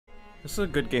This is a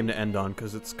good game to end on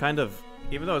because it's kind of,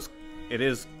 even though it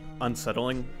is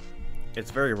unsettling,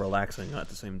 it's very relaxing at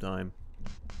the same time.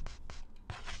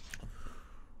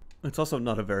 It's also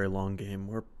not a very long game.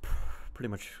 We're pretty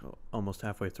much almost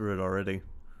halfway through it already.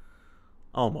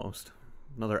 Almost.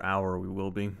 Another hour we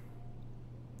will be.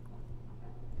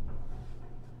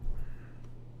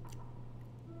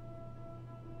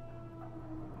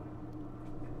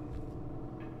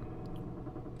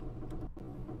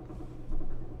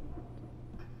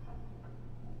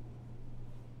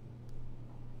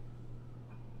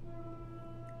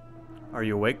 Are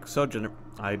you awake, Sojourner?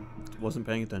 I wasn't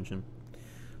paying attention.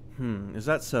 Is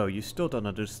that so? You still don't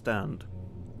understand.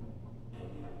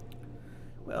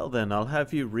 Well then, I'll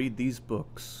have you read these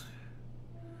books.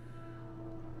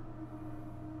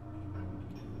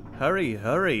 Hurry,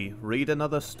 hurry! Read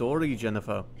another story,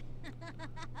 Jennifer.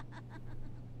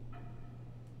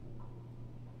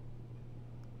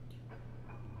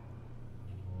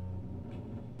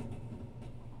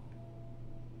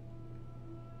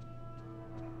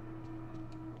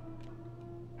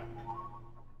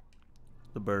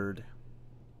 The bird.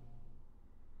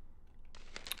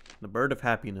 The bird of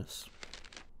happiness.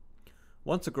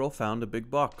 Once a girl found a big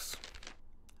box.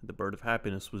 The bird of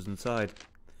happiness was inside.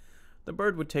 The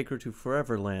bird would take her to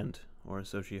Foreverland, or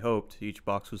so she hoped. Each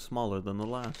box was smaller than the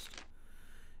last.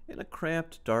 In a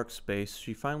cramped, dark space,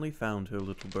 she finally found her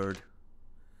little bird.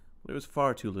 But it was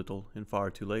far too little and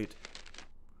far too late.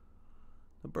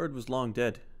 The bird was long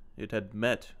dead. It had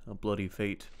met a bloody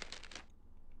fate.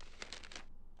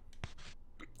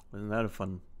 Wasn't that a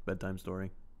fun bedtime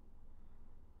story?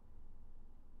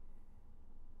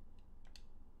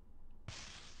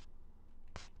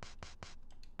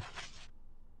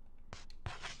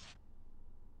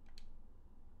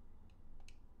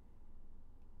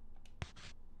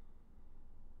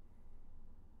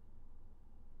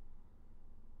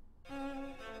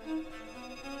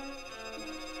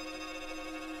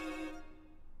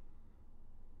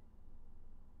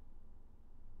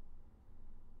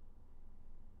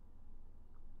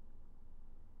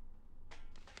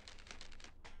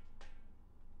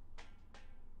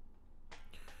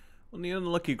 When the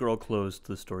unlucky girl closed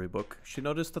the storybook, she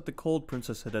noticed that the cold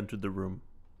princess had entered the room.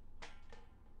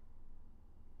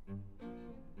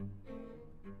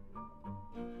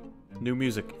 New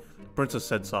music, the princess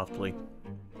said softly.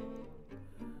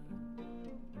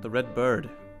 The red bird.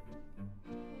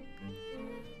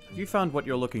 Have you found what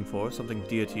you're looking for? Something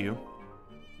dear to you?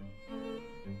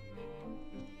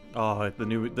 Oh,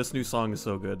 this new song is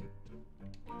so good.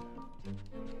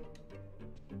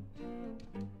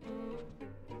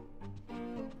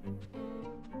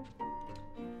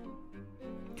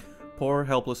 Poor,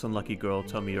 helpless, unlucky girl,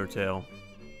 tell me your tale.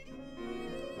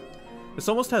 This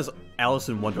almost has Alice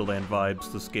in Wonderland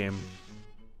vibes, this game.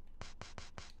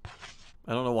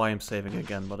 I don't know why I'm saving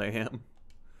again, but I am.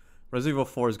 Resident Evil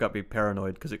 4's got me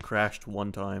paranoid because it crashed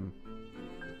one time.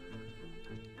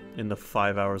 In the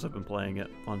 5 hours I've been playing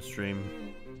it on stream.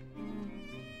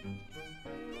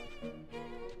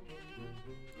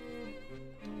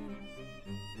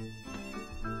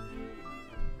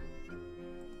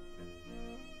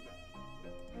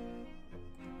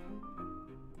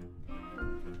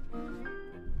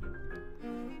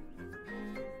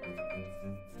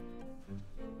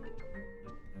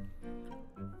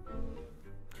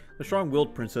 The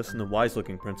strong-willed princess and the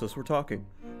wise-looking princess were talking.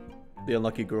 The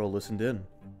unlucky girl listened in.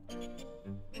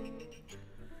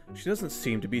 She doesn't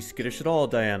seem to be skittish at all,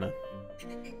 Diana.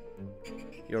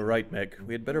 You're right, Meg.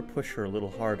 We had better push her a little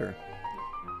harder.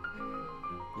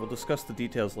 We'll discuss the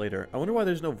details later. I wonder why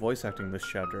there's no voice acting in this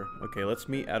chapter. Okay, let's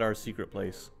meet at our secret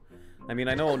place. I mean,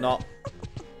 I know not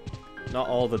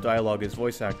all the dialogue is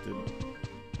voice acted.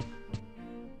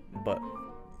 But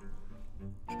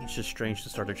it's just strange to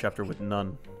start a chapter with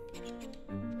none.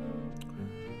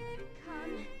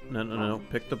 No.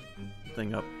 Pick the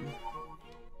thing up.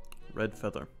 Red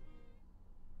feather.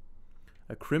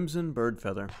 A crimson bird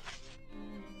feather.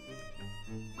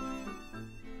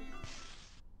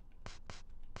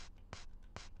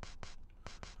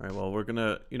 Alright, well, we're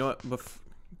gonna... You know what?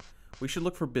 We should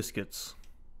look for biscuits.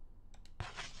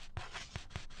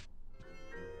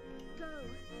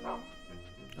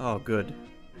 Oh, good.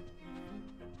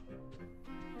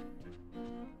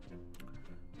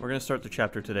 We're gonna start the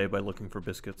chapter today by looking for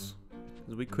biscuits.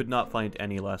 Because we could not find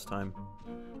any last time.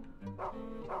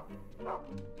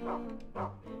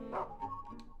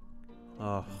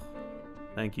 Oh,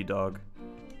 thank you, dog.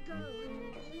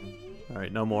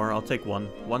 Alright, no more. I'll take one.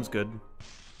 One's good.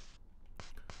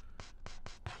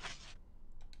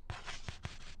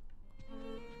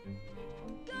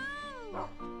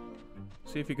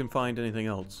 See if you can find anything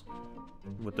else.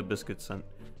 with the biscuits and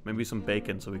maybe some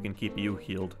bacon so we can keep you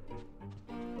healed.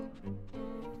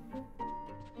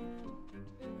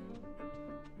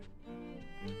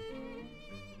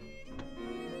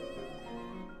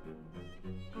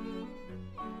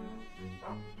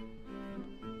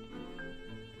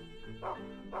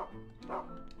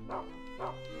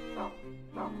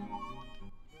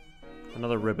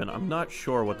 Another ribbon. I'm not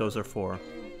sure what those are for.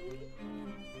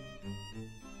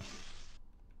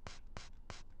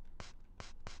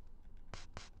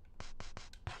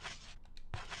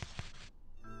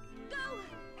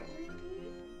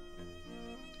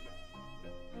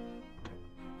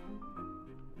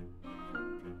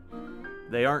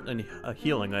 They aren't a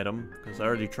healing item, because I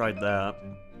already tried that.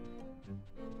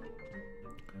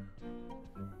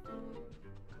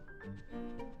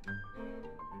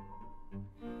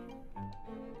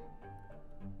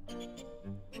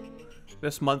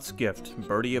 This month's gift,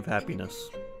 Birdie of Happiness.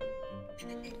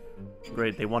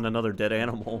 Great, they want another dead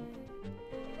animal.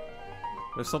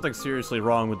 There's something seriously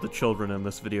wrong with the children in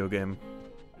this video game.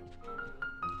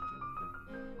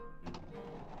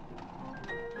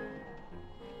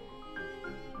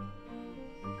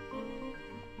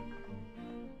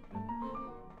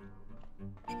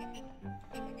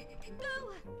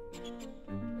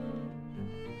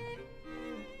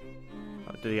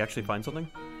 Did he actually find something?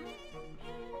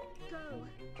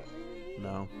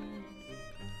 No.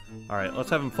 Alright,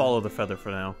 let's have him follow the feather for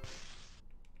now.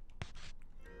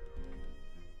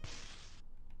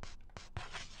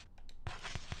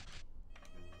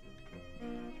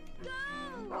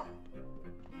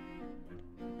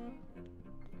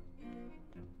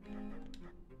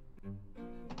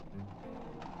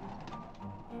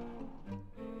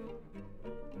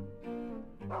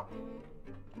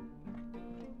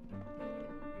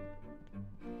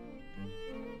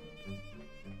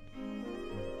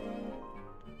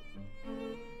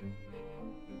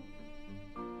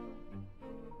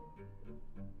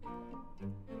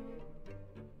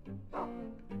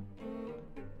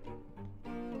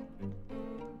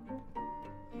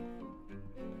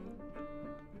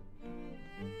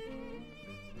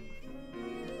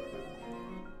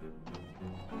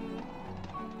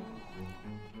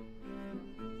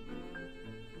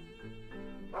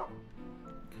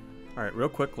 Alright, real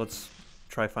quick, let's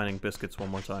try finding biscuits one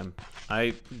more time.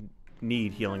 I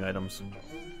need healing items.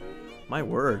 My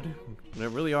word, there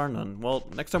really are none. Well,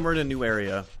 next time we're in a new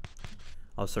area,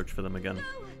 I'll search for them again.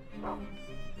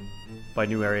 By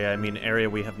new area, I mean area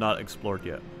we have not explored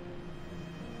yet.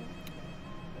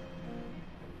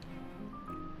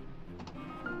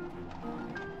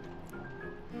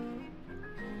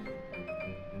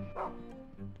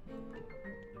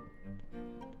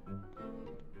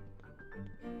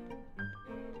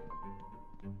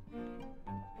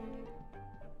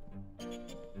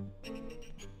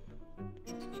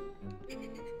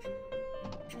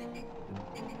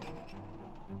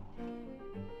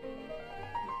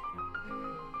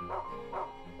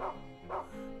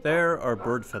 There are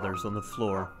bird feathers on the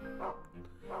floor.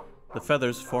 The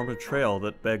feathers form a trail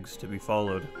that begs to be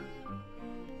followed.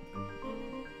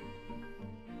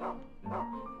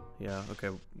 Yeah, okay,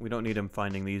 we don't need him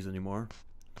finding these anymore.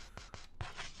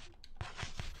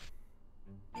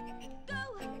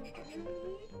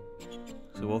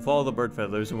 So we'll follow the bird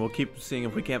feathers and we'll keep seeing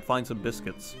if we can't find some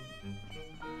biscuits.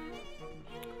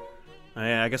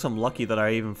 I guess I'm lucky that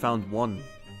I even found one.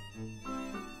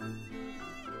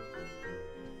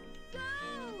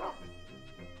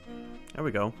 There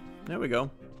we go. There we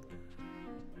go.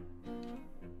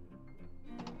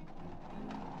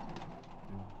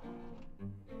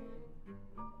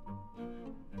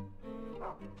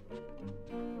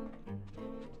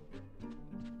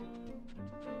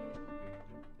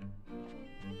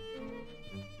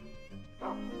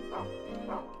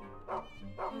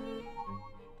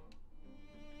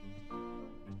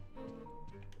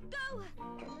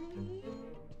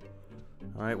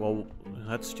 Alright, well,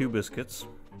 that's 2 biscuits.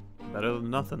 Better than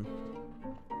nothing.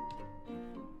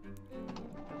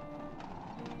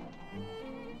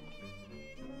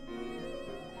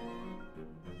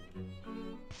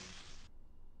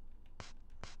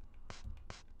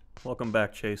 Welcome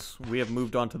back, Chase. We have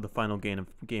moved on to the final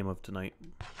game of tonight.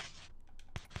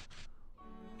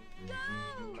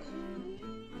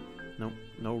 Nope,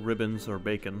 no ribbons or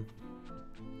bacon.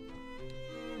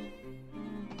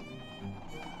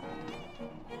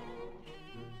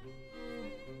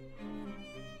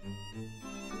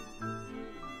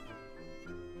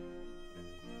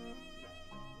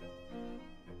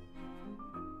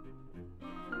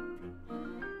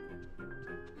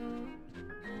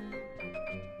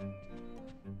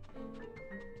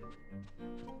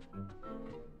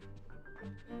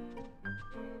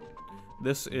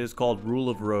 This is called Rule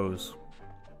of Rose.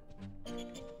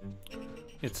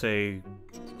 It's a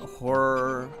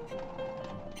horror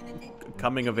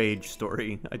coming-of-age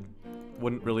story. I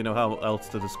wouldn't really know how else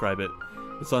to describe it.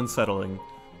 It's unsettling.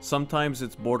 Sometimes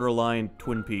it's borderline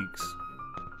Twin Peaks.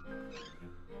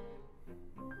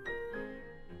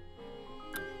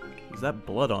 Is that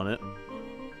blood on it?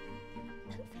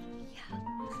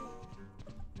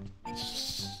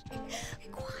 Shh.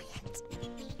 Quiet.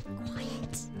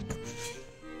 Quiet.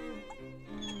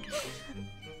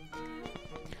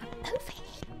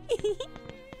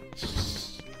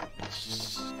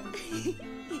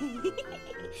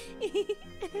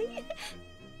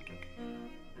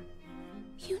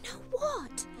 You know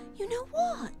what? You know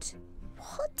what?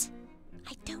 What?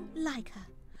 I don't like her.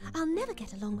 I'll never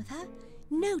get along with her.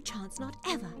 No chance, not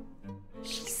ever.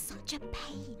 She's such a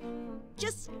pain.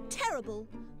 Just terrible.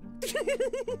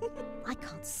 I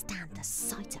can't stand the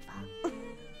sight of her.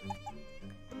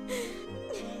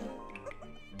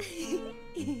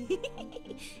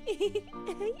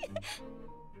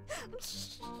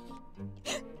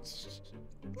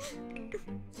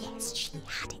 Yes, she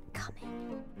had it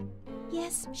coming.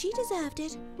 Yes, she deserved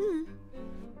it.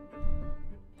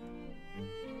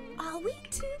 Are we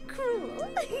too cruel?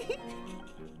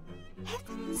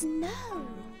 Heavens, no.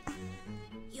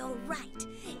 You're right.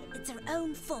 It's her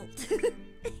own fault.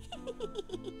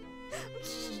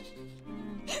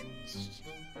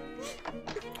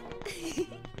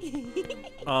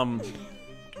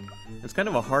 It's kind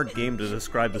of a hard game to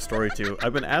describe the story to.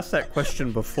 I've been asked that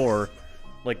question before,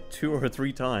 like 2 or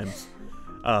 3 times.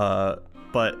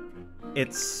 But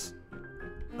it's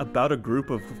about a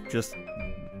group of just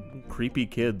creepy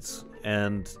kids,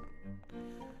 and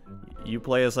you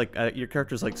play as like, your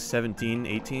character's like 17,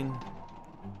 18,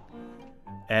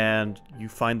 and you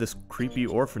find this creepy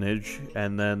orphanage,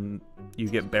 and then you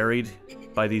get buried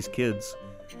by these kids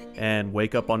and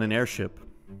wake up on an airship.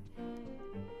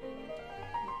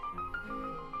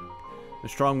 The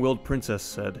strong-willed princess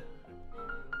said.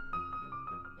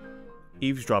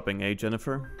 Eavesdropping, eh,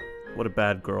 Jennifer? What a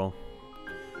bad girl.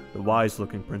 The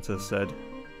wise-looking princess said.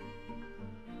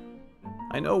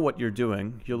 I know what you're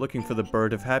doing. You're looking for the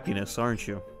bird of happiness, aren't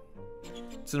you?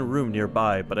 It's in a room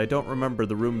nearby, but I don't remember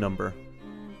the room number.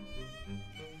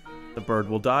 The bird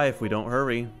will die if we don't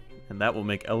hurry, and that will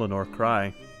make Eleanor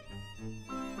cry.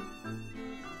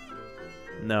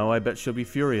 No, I bet she'll be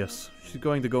furious. She's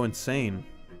going to go insane.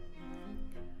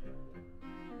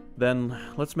 Then,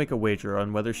 let's make a wager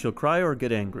on whether she'll cry or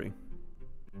get angry.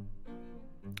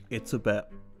 It's a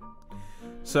bet.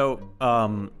 So,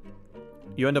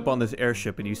 you end up on this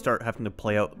airship and you start having to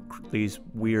play out these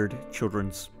weird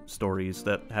children's stories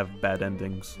that have bad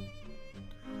endings.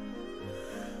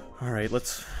 Alright,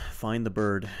 let's find the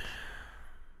bird.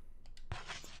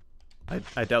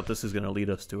 I doubt this is going to lead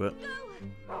us to it,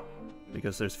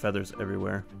 because there's feathers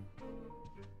everywhere.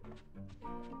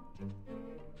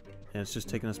 And it's just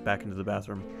taking us back into the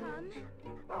bathroom.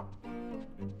 Come.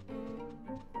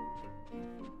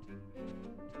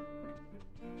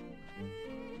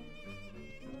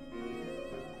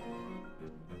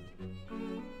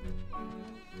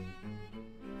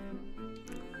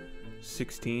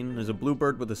 16. There's a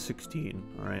bluebird with a 16.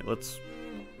 Alright, let's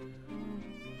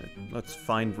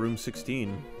find room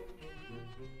 16.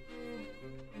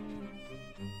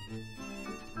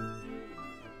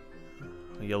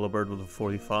 A yellow bird with a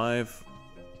 45.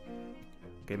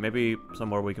 Okay, maybe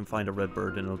somewhere we can find a red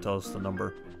bird and it'll tell us the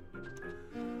number.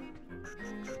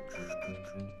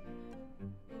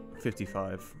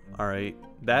 55. Alright,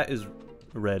 that is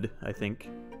red, I think.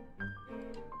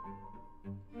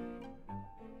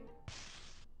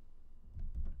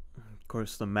 Of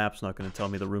course, the map's not going to tell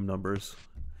me the room numbers.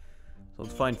 So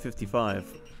let's find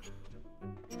 55.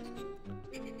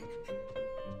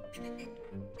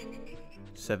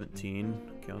 17.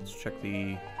 Okay, let's check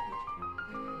the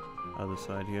other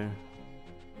side here.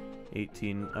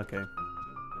 18. Okay.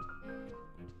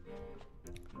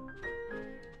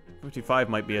 55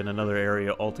 might be in another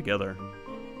area altogether.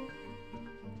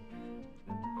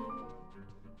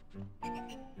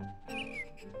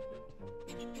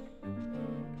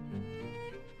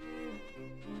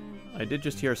 I did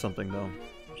just hear something, though.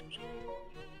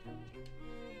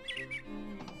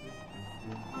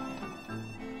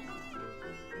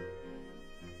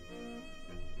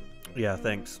 Yeah,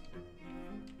 thanks.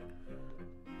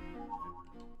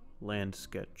 Land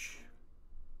sketch.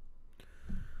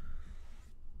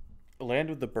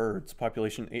 Land of the Birds,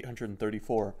 population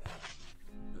 834.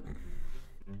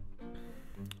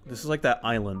 This is like that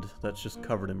island that's just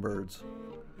covered in birds.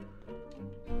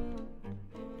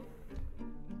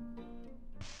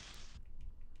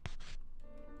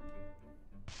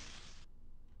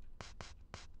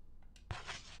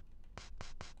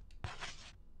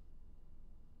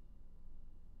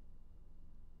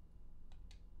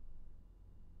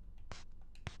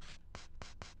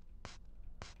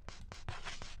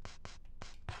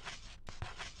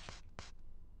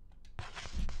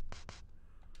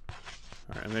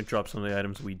 Alright, I'm gonna drop some of the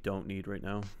items we don't need right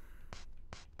now.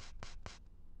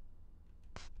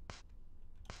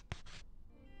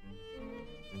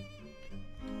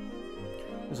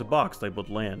 There's a box labeled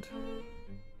land.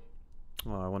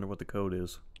 Oh, I wonder what the code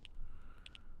is.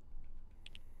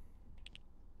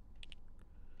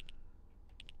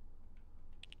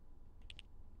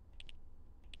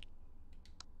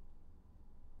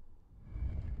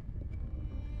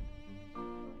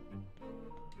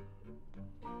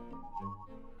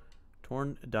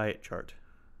 Torn diet chart.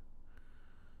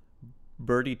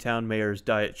 Birdie Town Mayor's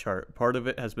diet chart. Part of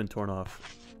it has been torn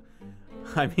off.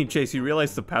 I mean, Chase, you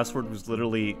realize the password was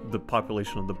literally the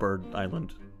population of the bird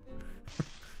island.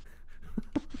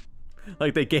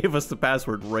 Like, they gave us the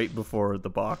password right before the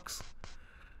box.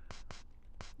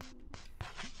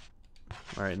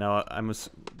 Alright, now I'm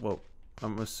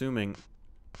assuming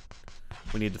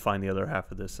we need to find the other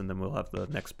half of this, and then we'll have the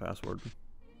next password.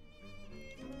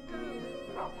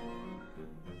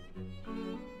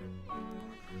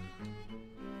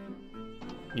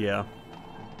 Yeah.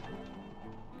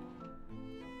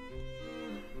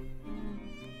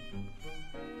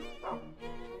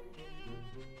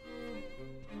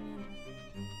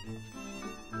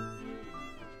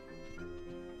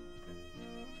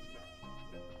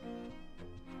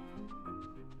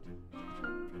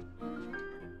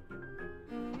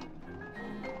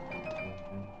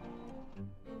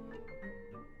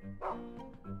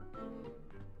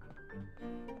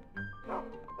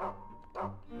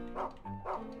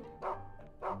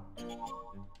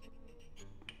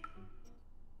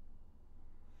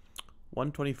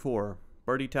 $124.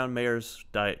 Birdie Town Mayor's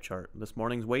diet chart. This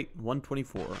morning's weight,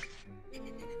 124.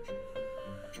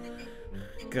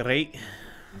 Great.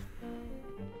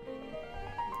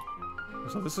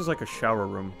 So this is like a shower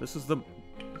room. This is the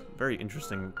very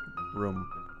interesting room.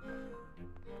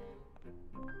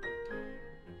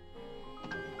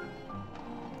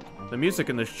 The music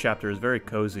in this chapter is very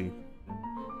cozy.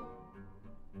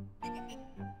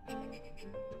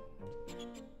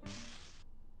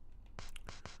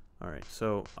 Alright,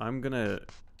 so I'm gonna...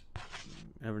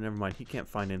 Never mind, he can't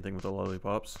find anything with the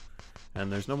lollipops.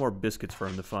 And there's no more biscuits for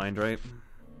him to find, right?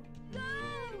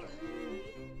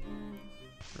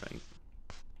 Right.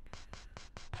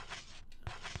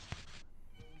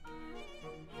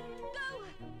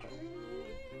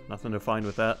 Nothing to find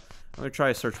with that. I'm gonna try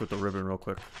a search with the ribbon real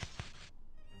quick.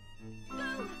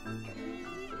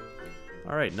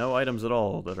 Alright, no items at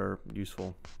all that are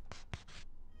useful.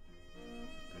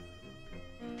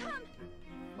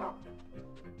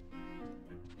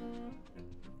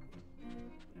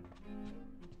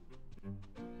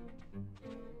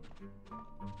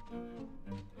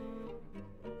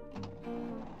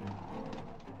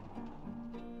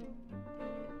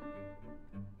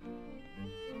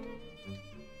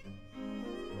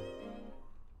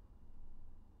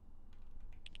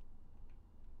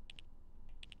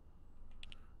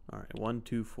 Alright,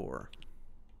 124.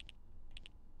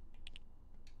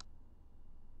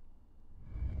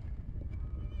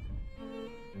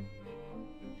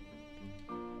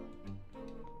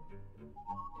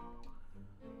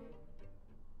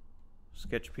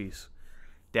 Sketch piece.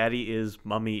 Daddy is,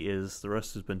 Mummy is, the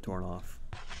rest has been torn off.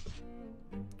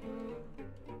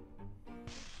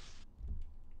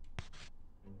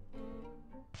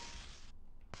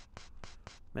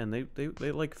 Man,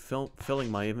 they like filling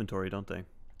my inventory, don't they?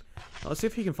 Now, let's see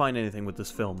if he can find anything with this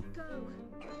film.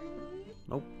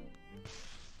 Nope.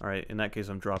 Alright, in that case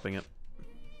I'm dropping it.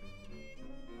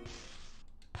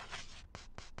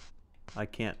 I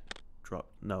can't drop...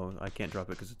 No, I can't drop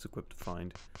it because it's equipped to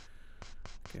find.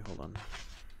 Okay, hold on.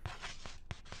 I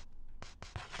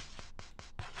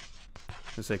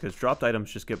was gonna say, because dropped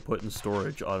items just get put in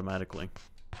storage automatically.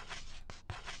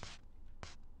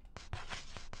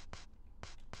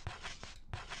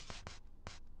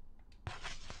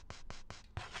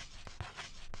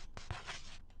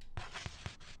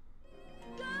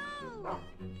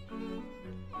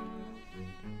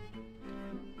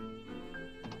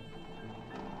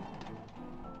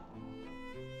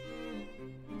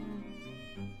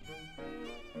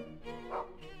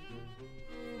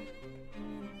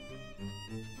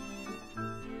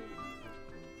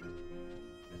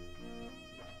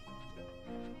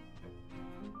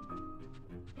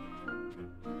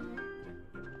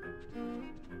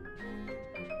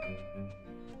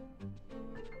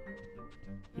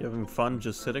 You having fun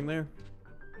just sitting there?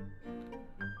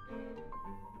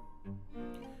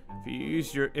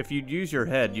 If you'd use your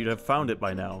head, you'd have found it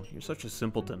by now. You're such a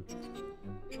simpleton.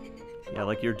 Yeah,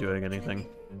 like you're doing anything.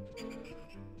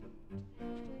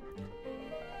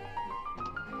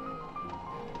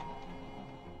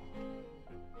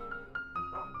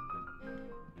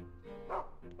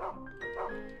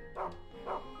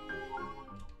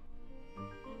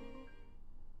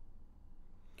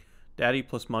 Daddy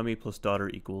plus mommy plus daughter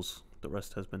equals. The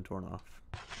rest has been torn off.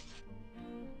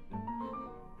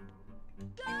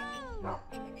 Go!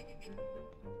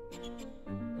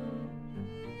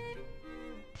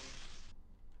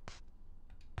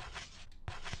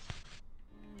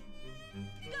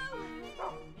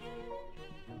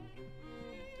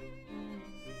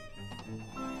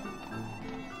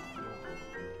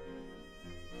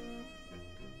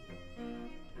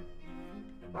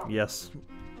 Yes.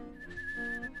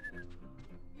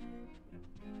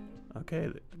 Okay.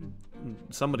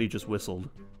 Somebody just whistled.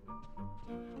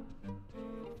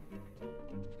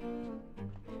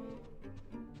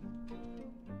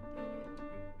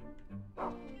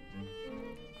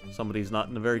 Somebody's not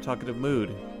in a very talkative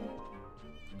mood.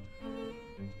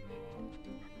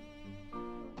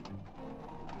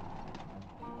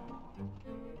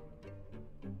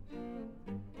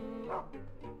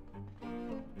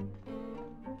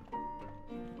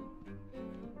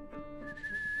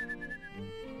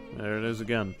 There it is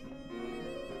again.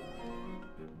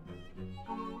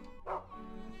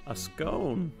 A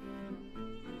scone.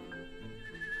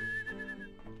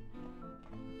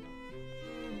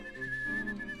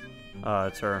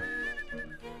 It's her.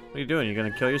 What are you doing? You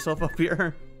gonna kill yourself up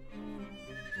here?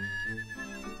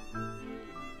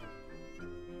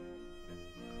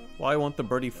 Why won't the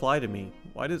birdie fly to me?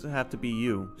 Why does it have to be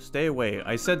you? Stay away.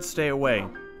 I said stay away.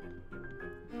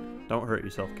 Don't hurt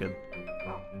yourself, kid.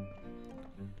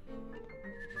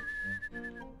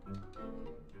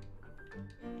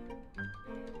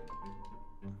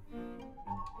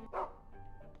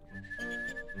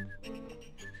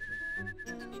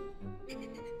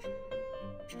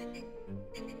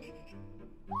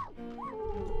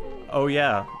 Oh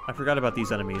yeah, I forgot about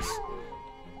these enemies.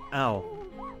 Ow.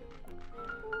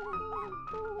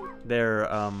 They're,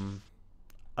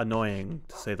 annoying,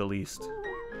 to say the least.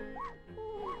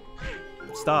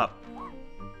 Stop.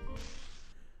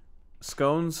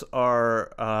 Scones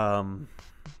are,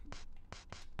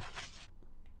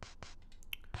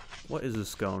 what is a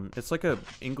scone? It's like a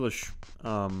English,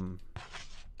 kind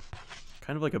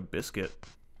of like a biscuit.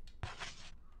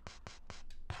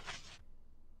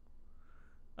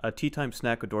 A tea time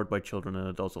snack adored by children and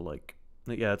adults alike.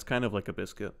 Yeah, it's kind of like a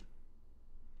biscuit.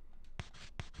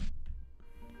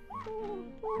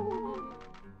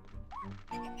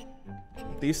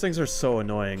 These things are so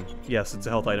annoying. Yes, it's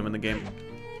a health item in the game.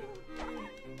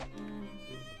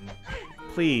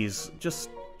 Please, just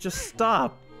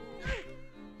stop.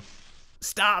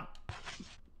 Stop!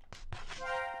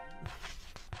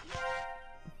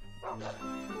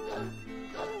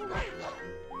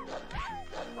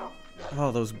 Oh,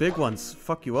 those big ones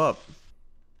fuck you up.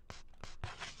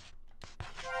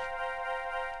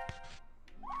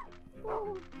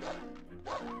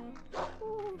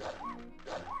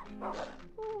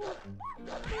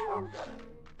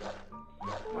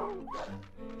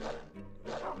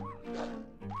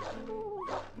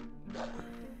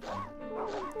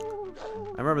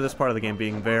 I remember this part of the game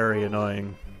being very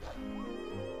annoying.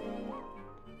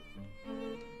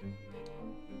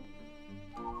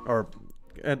 Or,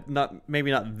 maybe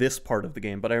not this part of the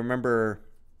game, but I remember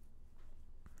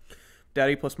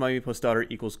daddy plus mommy plus daughter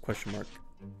equals question mark.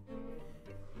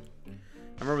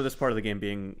 I remember this part of the game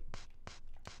being,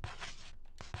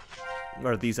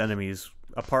 or these enemies,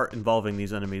 a part involving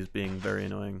these enemies being very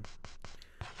annoying.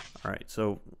 Alright,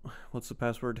 so, what's the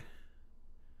password?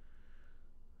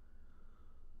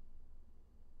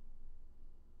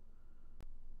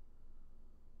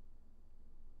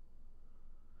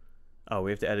 Oh,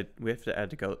 we have to add it. We have to add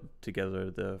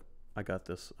together the. I got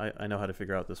this. I know how to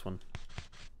figure out this one.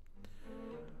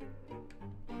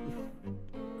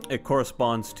 It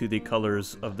corresponds to the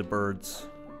colors of the birds.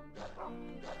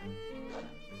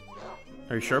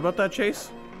 Are you sure about that,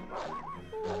 Chase?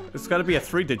 It's got to be a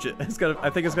 3-digit. It's got. I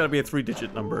think it's got to be a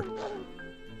 3-digit number.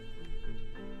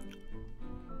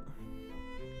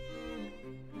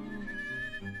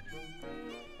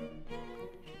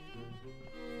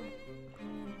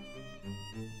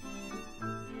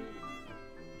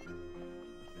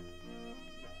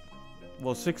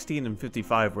 Well, 16 and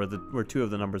 55 were two of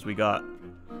the numbers we got.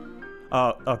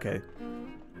 Okay.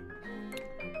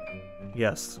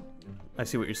 Yes. I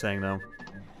see what you're saying now.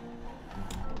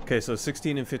 Okay, so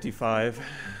 16 and 55,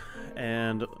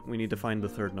 and we need to find the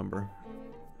third number.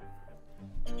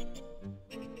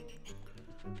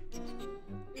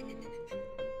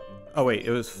 Oh wait,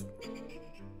 it was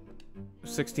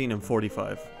 16 and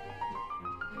 45.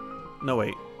 No,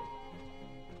 wait.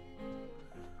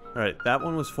 Alright, that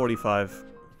one was 45.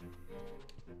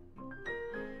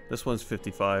 This one's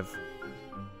 55.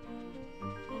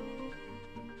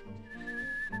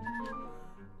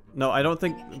 No, I don't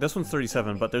think... This one's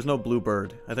 37, but there's no blue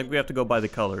bird. I think we have to go by the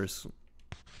colors.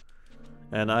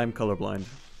 And I'm colorblind.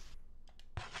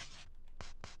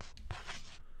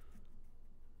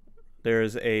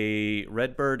 There's a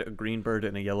red bird, a green bird,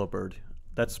 and a yellow bird.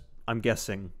 That's... I'm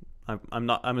guessing. I'm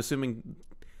not... I'm assuming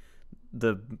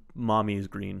the mommy is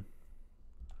green.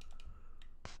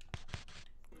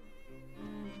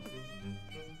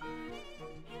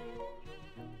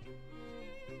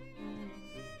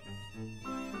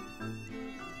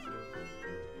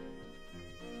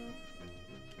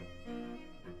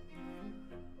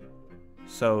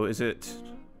 So, is it...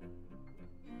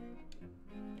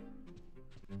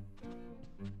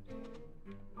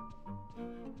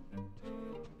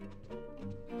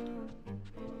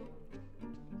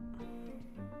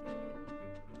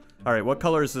 Alright, what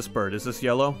color is this bird? Is this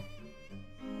yellow?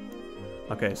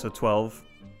 Okay, so 12.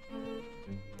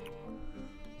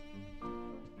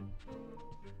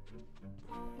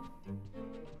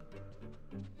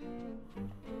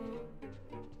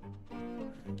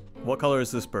 What color is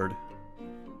this bird?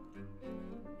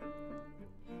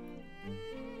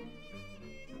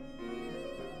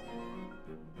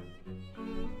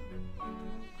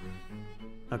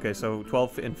 Okay, so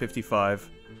 12 and 55.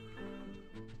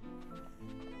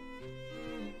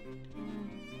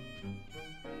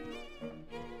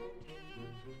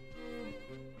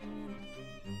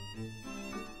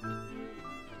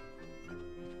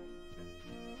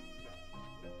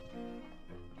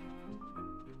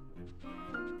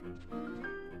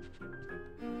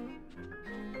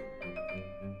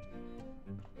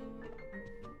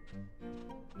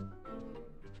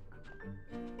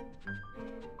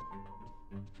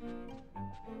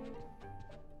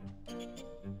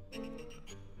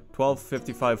 Twelve,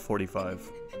 55,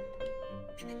 45.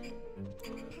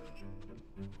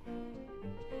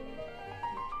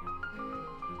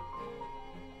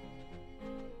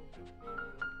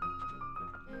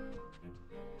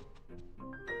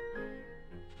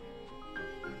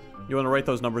 You want to write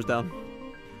those numbers down?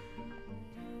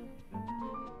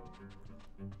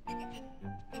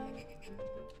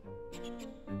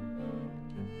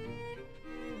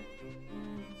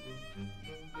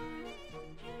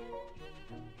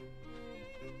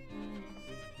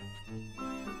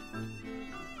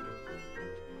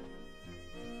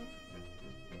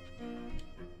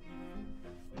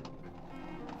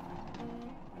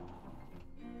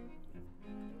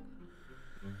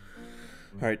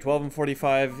 Alright, 12 and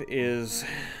 45 is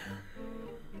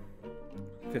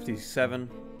 57.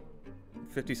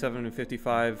 57 and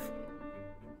 55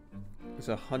 is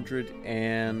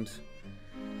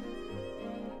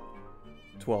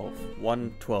 112.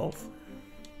 112.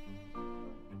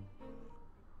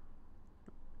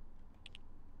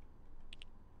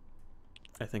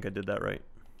 I think I did that right.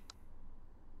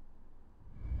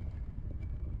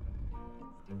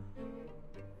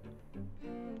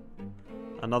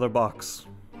 Another box.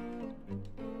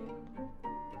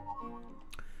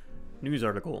 News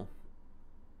article.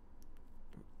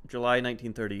 July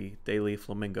 1930, Daily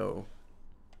Flamingo.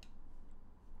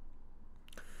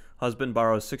 Husband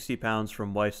borrows £60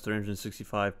 from wife's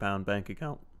 £365 bank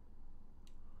account.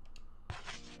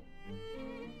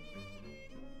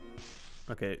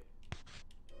 Okay.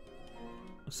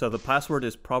 So the password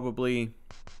is probably...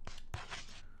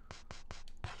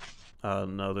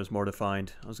 no, there's more to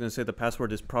find. I was going to say the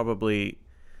password is probably...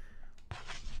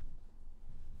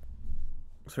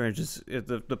 Sorry, just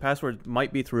the password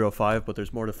might be 305, but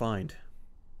there's more to find.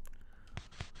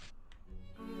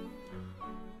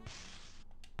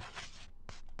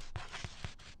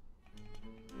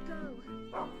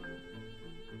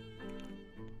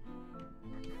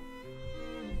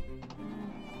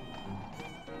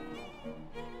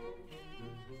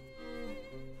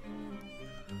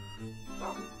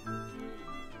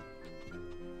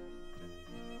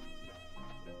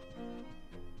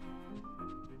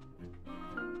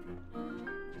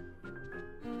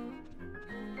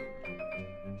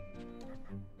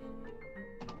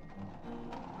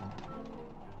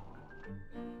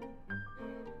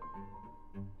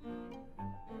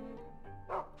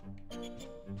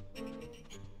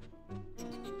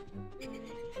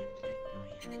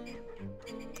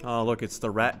 Oh, look, it's the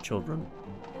rat children.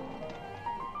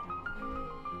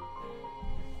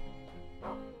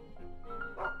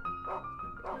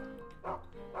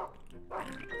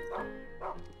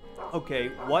 Okay,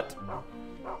 what?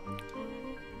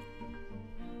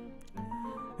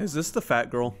 Is this the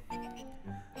fat girl?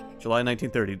 July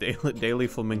 1930, Daily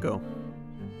Flamingo.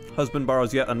 Husband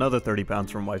borrows yet another £30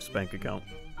 from wife's bank account.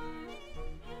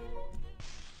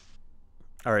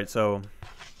 Alright, so...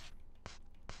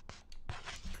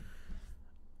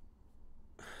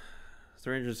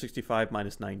 365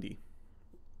 minus 90.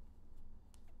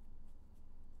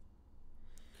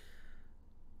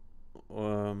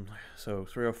 So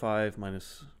 305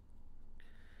 minus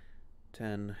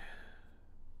 10,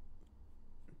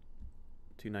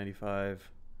 295,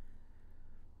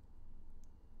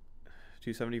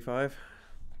 275.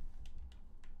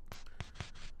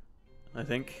 I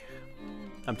think.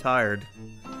 I'm tired,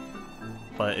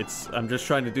 but I'm just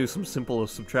trying to do some simple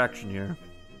subtraction here.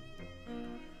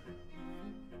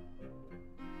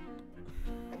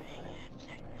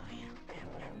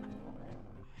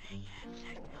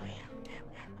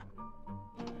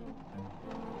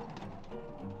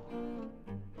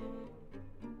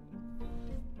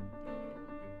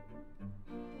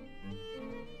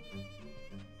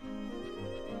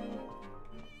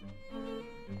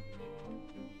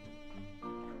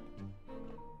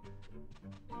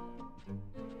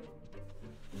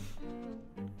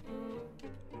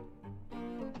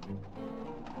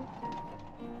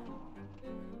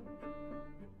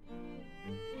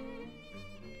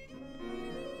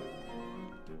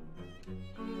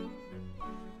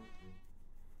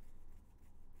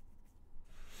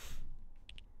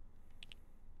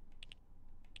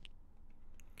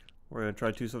 We're gonna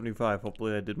try 275.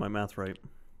 Hopefully I did my math right.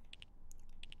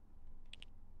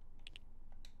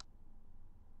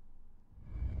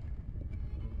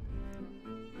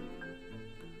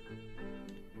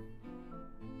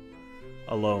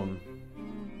 Alone.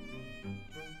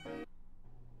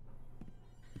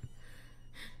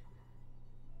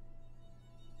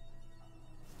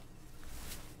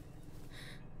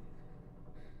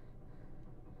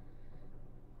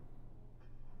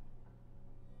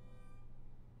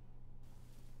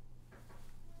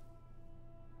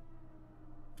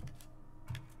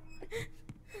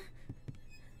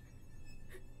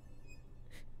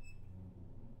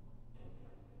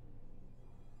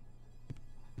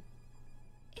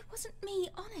 It wasn't me,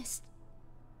 honest.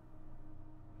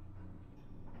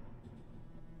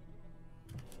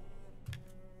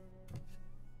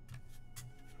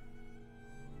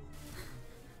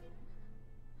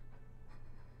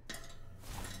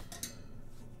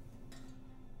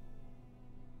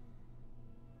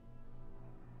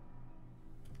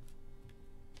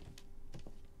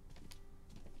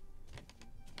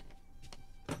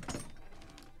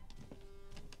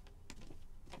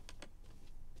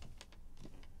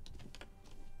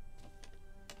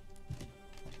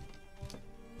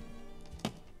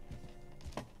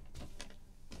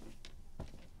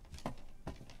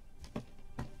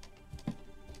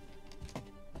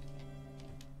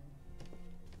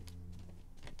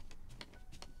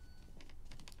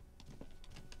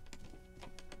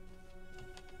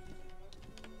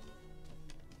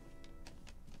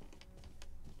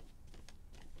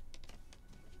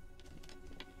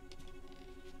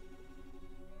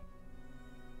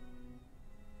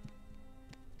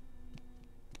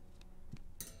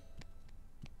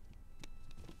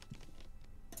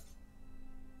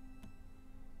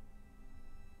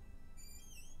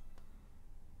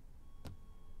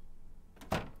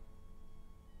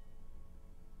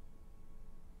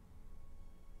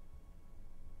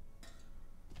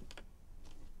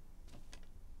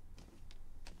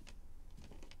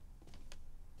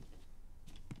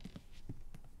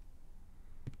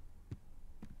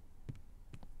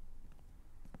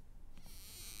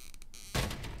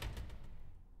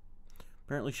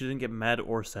 Apparently she didn't get mad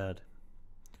or sad.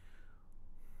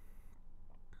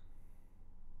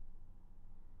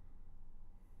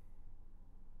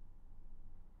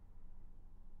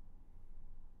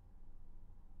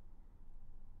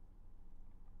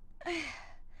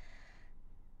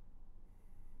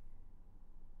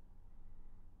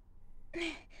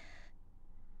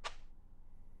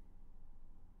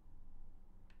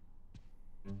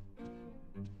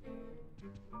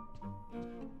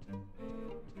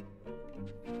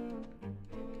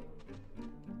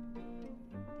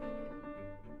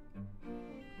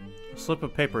 A slip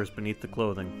of paper is beneath the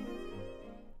clothing.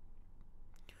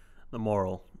 The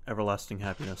moral, everlasting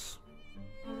happiness.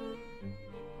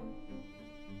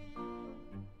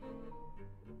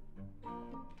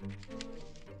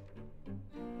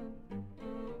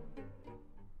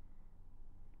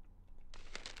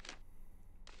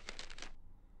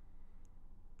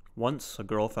 Once, a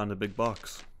girl found a big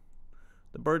box.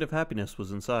 The bird of happiness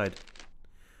was inside.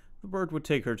 The bird would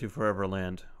take her to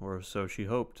Foreverland, or so she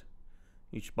hoped.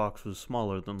 Each box was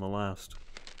smaller than the last.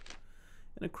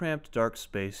 In a cramped, dark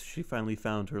space, she finally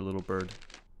found her little bird.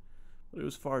 But it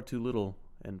was far too little,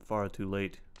 and far too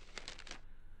late.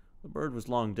 The bird was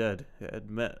long dead. It had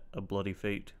met a bloody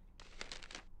fate.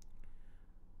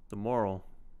 The moral,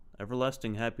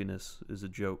 everlasting happiness, is a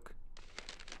joke.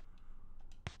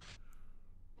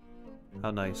 How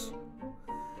nice.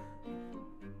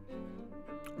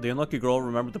 The unlucky girl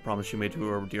remembered the promise she made to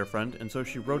her dear friend, and so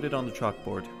she wrote it on the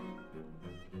chalkboard.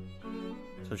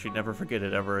 So she'd never forget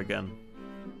it ever again.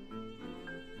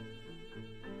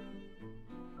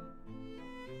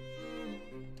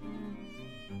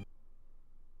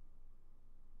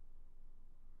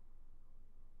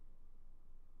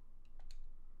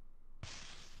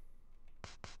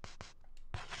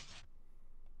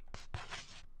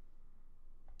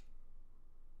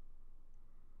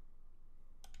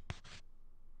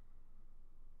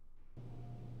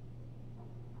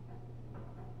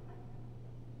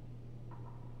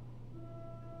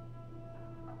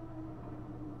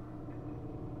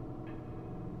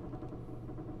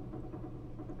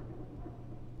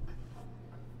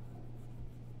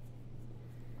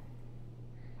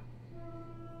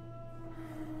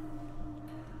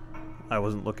 I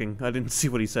wasn't looking. I didn't see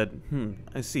what he said.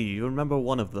 I see. You remember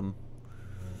one of them.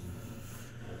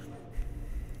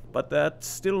 But that's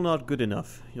still not good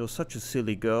enough. You're such a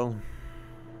silly girl.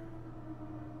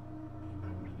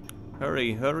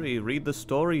 Hurry, hurry. Read the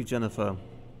story, Jennifer.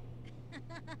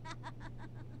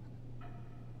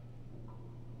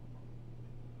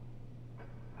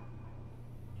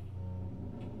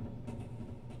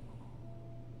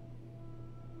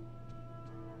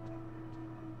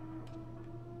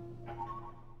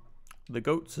 The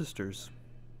Goat Sisters.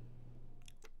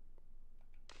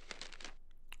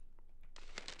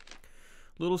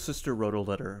 Little sister wrote a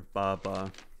letter, ba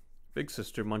ba. Big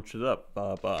sister munched it up,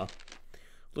 ba ba.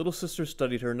 Little sister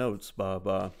studied her notes, ba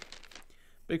ba.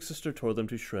 Big sister tore them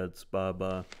to shreds, ba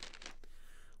ba.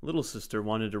 Little sister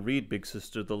wanted to read Big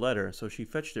sister the letter, so she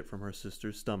fetched it from her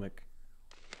sister's stomach.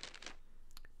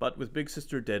 But with Big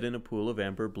sister dead in a pool of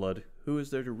amber blood, who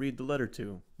is there to read the letter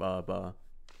to, ba ba?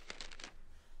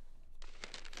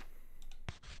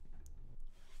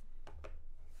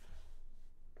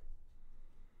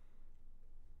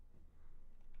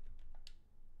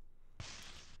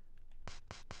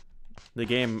 The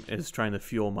game is trying to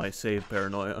fuel my save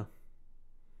paranoia.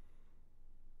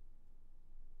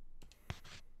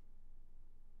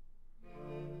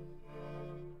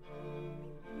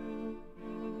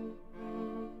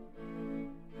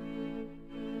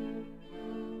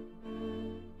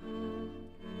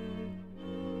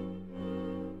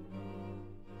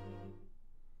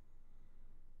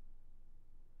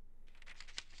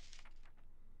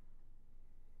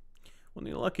 When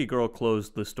the lucky girl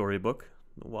closed the storybook,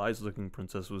 the wise-looking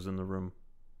princess was in the room.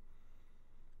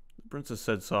 The princess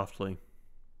said softly,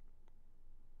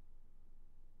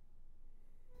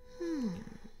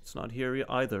 It's not here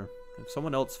either. If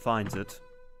someone else finds it,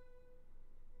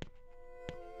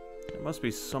 it must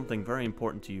be something very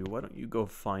important to you. Why don't you go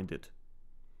find it?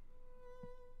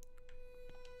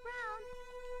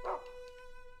 Brown.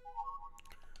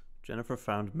 Jennifer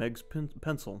found Meg's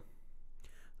pencil.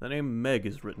 The name Meg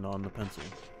is written on the pencil.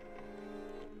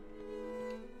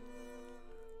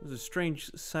 There's a strange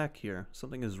sack here.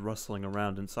 Something is rustling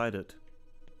around inside it.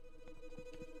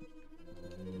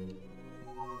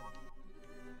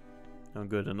 Oh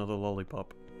good, another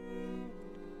lollipop.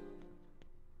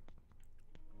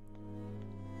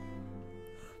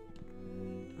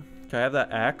 Can I have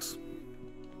that axe?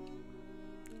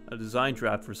 A design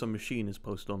draft for some machine is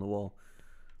posted on the wall.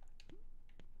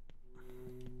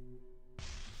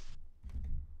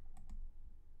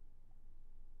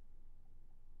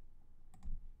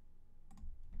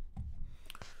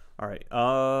 Alright,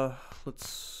 let's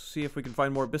see if we can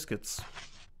find more biscuits.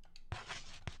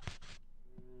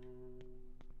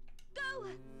 Go.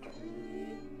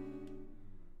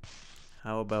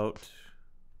 How about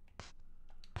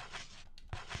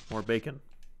more bacon?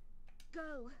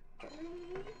 Go.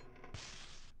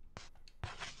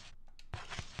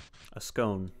 A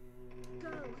scone.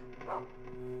 Go.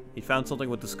 He found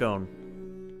something with the scone.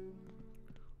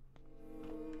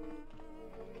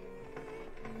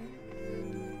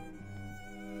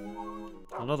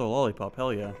 Another lollipop,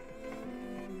 hell yeah.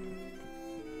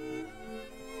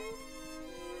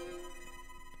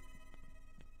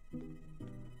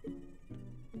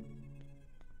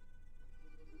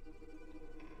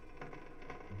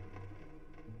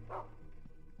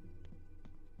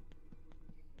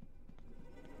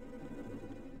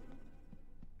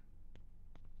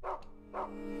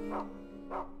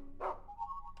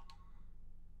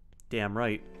 Damn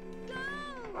right.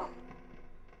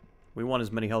 We want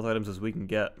as many health items as we can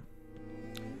get.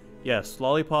 Yes,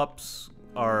 lollipops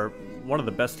are one of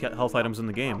the best health items in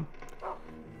the game.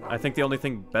 I think the only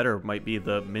thing better might be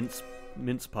the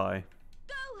mince pie.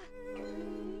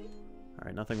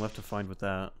 Alright, nothing left to find with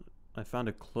that. I found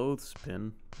a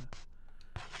clothespin.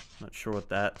 Not sure what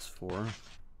that's for.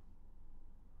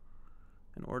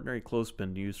 An ordinary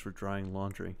clothespin used for drying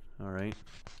laundry. Alright.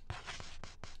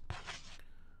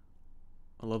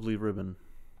 A lovely ribbon.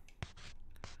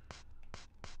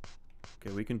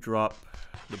 Okay, we can drop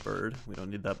the bird. We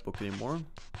don't need that book anymore.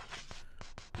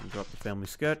 We can drop the family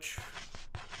sketch.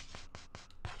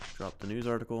 Drop the news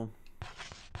article.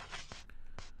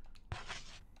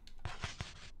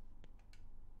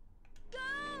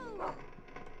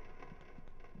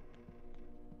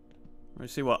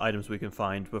 Let's see what items we can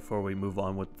find before we move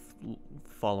on with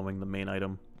following the main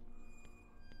item.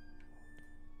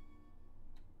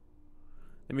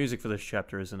 The music for this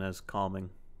chapter isn't as calming.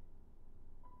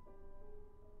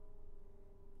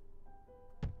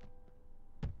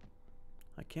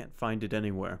 I can't find it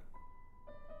anywhere.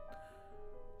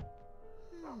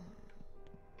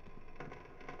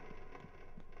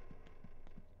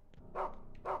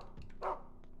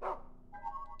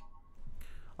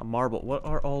 A marble. What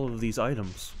are all of these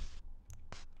items?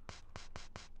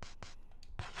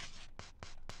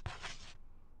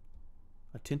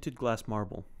 A tinted glass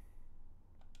marble.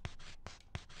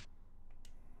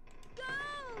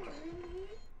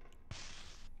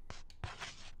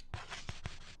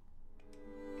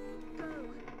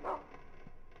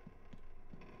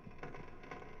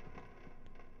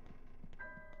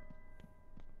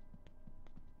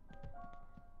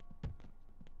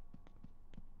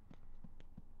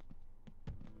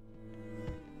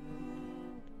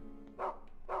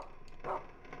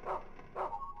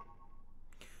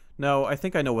 No, I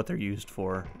think I know what they're used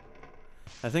for.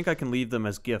 I think I can leave them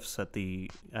as gifts at the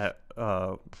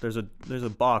there's a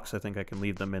box I think I can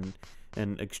leave them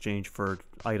in exchange for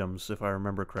items if I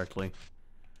remember correctly.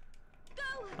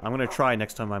 I'm gonna try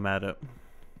next time I'm at it.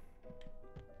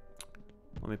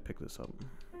 Let me pick this up.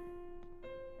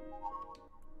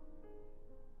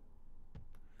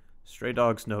 Stray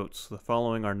Dog's notes. The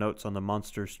following are notes on the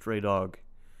monster Stray Dog,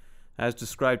 as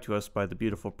described to us by the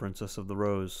beautiful Princess of the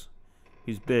Rose.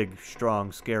 He's big,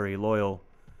 strong, scary, loyal,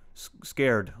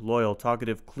 scared, loyal,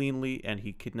 talkative, cleanly, and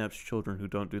he kidnaps children who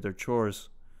don't do their chores.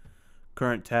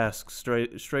 Current tasks: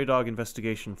 Stray Dog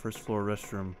investigation, first floor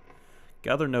restroom.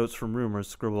 Gather notes from rumors,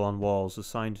 scribble on walls.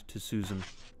 Assigned to Susan.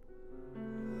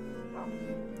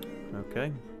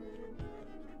 Okay.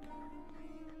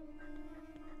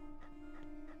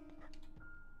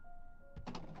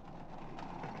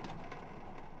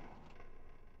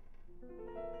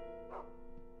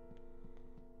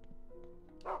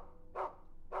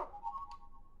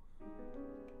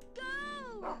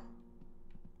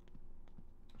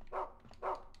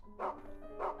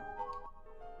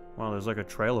 Wow, there's like a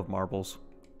trail of marbles.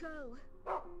 Go.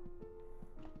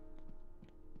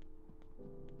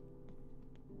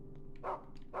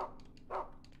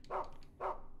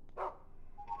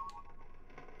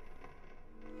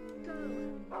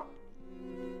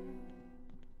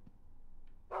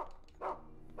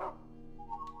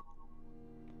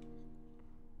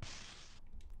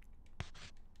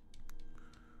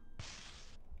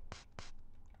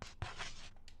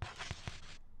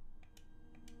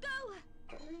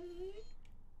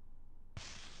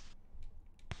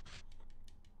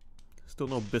 Still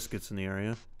no biscuits in the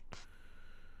area.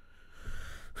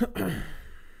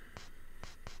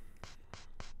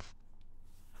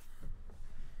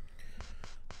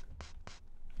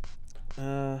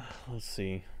 Let's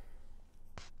see.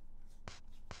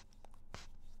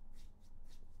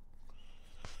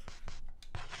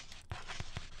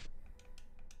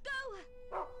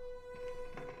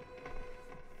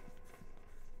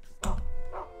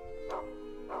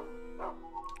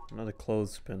 Another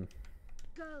clothespin.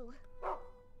 Go.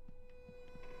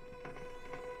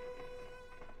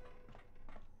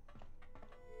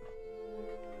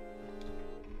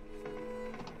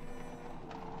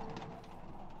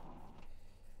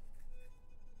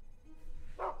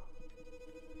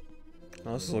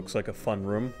 Oh, this looks like a fun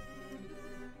room.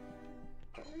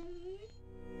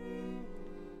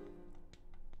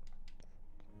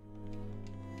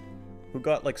 Who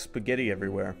got like spaghetti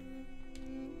everywhere?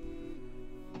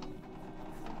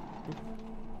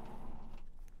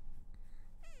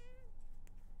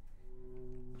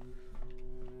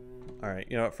 Alright,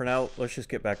 you know what, for now, let's just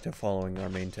get back to following our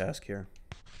main task here.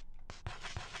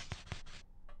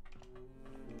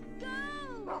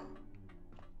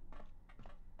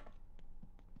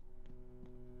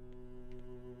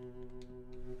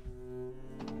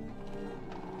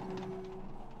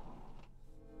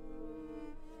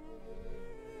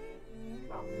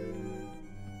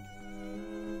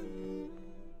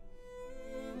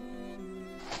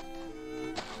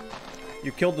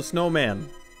 You killed the snowman.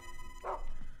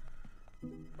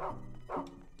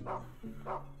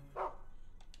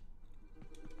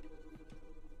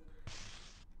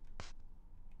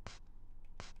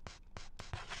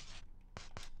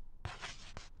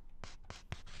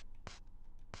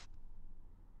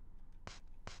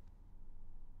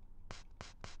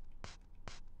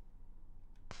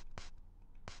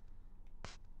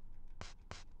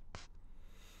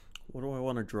 What do I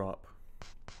want to drop?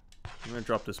 I'm gonna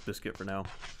drop this biscuit for now.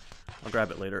 I'll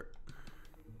grab it later.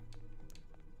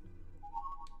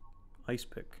 Ice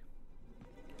pick.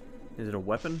 Is it a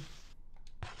weapon?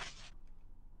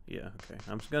 Yeah, okay.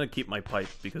 I'm just gonna keep my pipe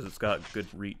because it's got good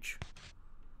reach.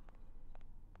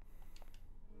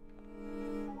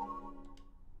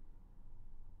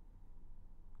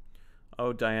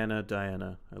 Oh, Diana,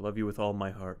 Diana, I love you with all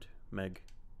my heart. Meg.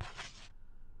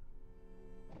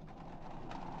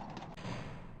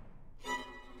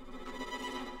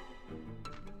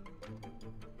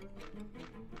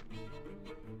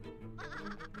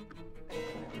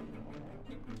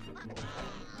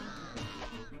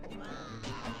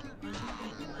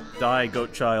 Die,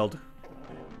 goat child.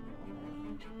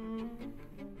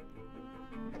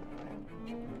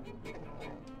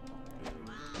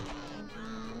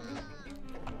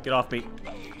 Get off me.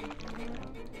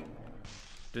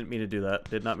 Didn't mean to do that.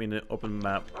 Did not mean to open the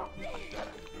map.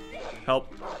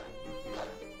 Help.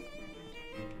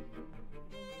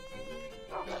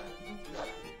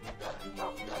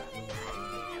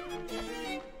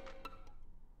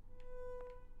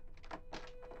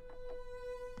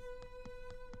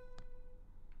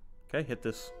 Okay, hit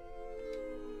this.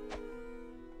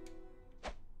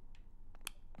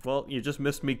 Well, you just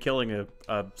missed me killing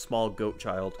a small goat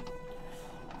child.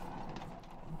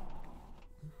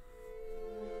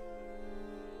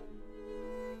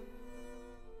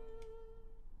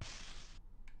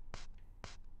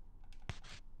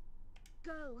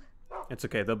 Go. It's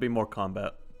okay, there'll be more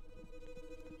combat.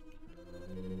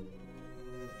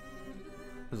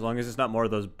 As long as it's not more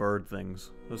of those bird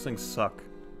things. Those things suck.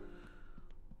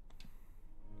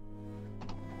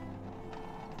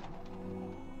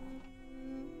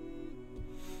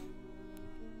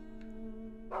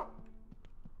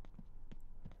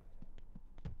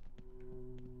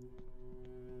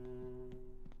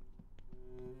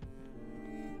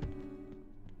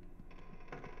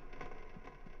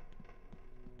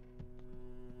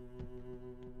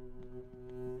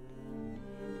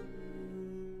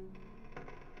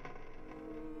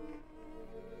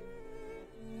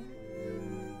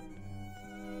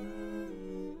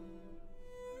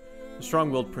 The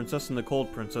strong-willed princess and the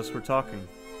cold princess were talking.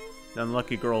 The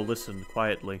unlucky girl listened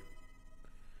quietly.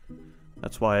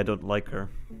 That's why I don't like her.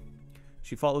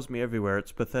 She follows me everywhere.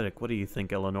 It's pathetic. What do you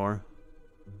think, Eleanor?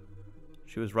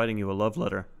 She was writing you a love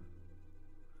letter.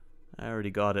 I already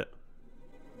got it.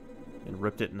 And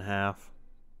ripped it in half.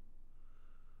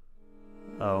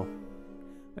 Oh.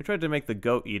 I tried to make the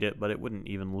goat eat it, but it wouldn't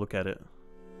even look at it.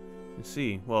 I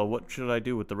see. Well, what should I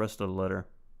do with the rest of the letter?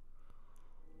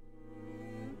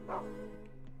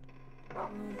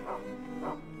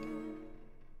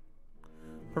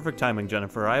 Perfect timing,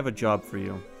 Jennifer. I have a job for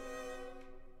you.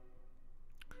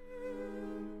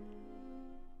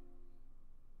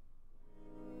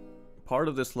 Part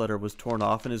of this letter was torn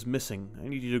off and is missing. I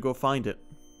need you to go find it.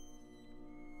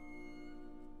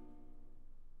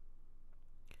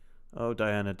 Oh,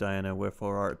 Diana, Diana,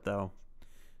 wherefore art thou?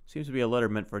 Seems to be a letter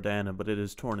meant for Diana, but it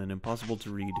is torn and impossible to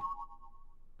read.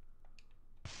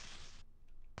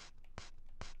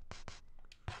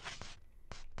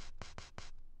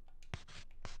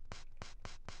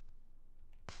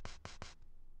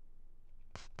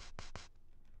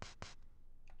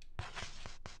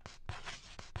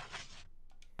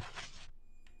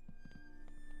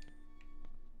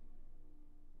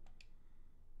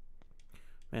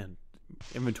 Man,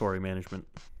 inventory management.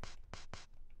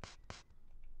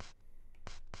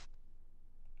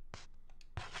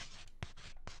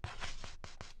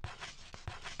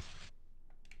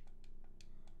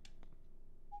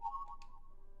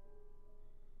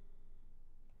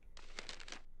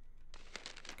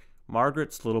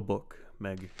 Margaret's Little Book,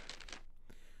 Meg.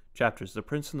 Chapters: The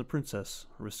Prince and the Princess,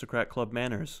 Aristocrat Club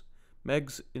Manners,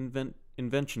 Meg's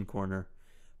Invention Corner,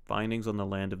 Findings on the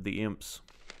Land of the Imps.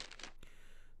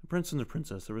 The Prince and the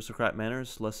Princess, Aristocrat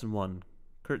Manners, Lesson 1,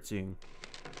 Curtsying.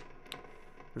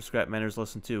 Aristocrat Manners,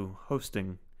 Lesson 2,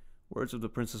 Hosting, Words of the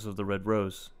Princess of the Red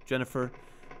Rose. Jennifer,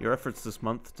 your efforts this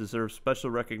month deserve special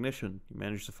recognition. You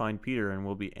managed to find Peter and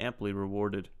will be amply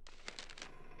rewarded.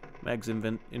 Meg's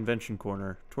Invention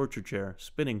Corner, Torture Chair,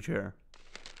 Spinning Chair.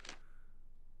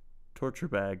 Torture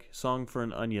Bag, Song for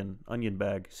an Onion, Onion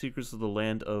Bag, Secrets of the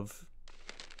Land of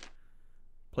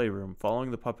Playroom.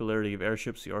 Following the popularity of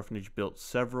airships, the orphanage built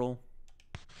several...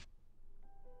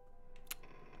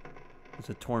 It's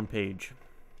a torn page.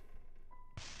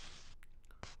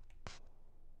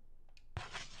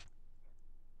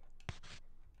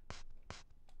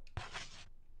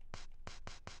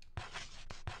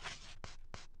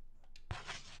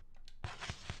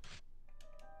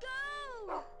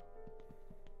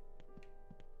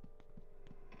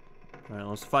 Alright,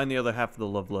 let's find the other half of the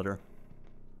love letter.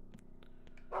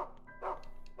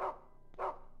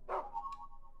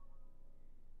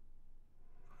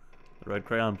 The Red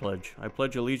Crayon Pledge. I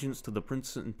pledge allegiance to the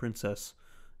prince and princess.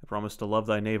 I promise to love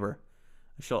thy neighbor.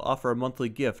 I shall offer a monthly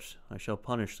gift. I shall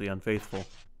punish the unfaithful.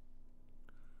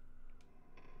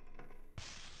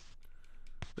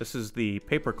 This is the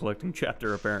paper collecting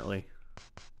chapter, apparently.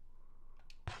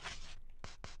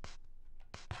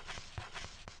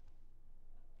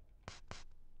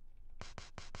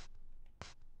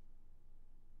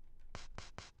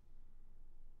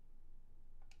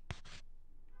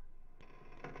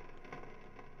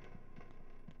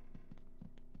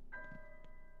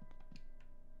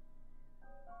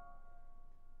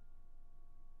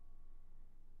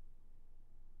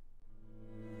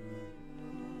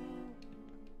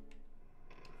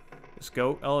 Let's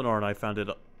go. Eleanor and I found it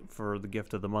for the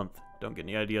gift of the month. Don't get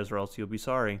any ideas or else you'll be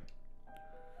sorry.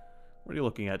 What are you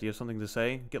looking at? Do you have something to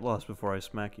say? Get lost before I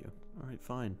smack you. Alright,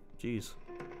 fine. Jeez.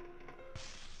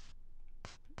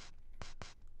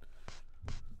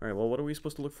 Alright, well, what are we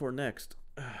supposed to look for next?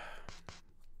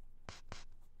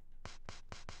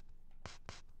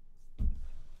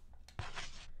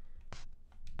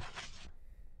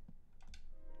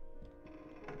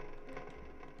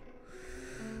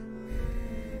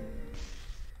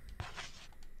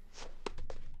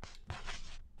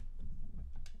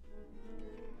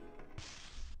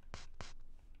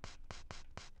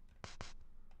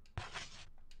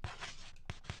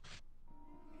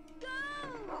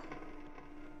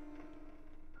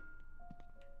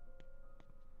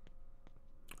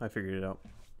 I figured it out.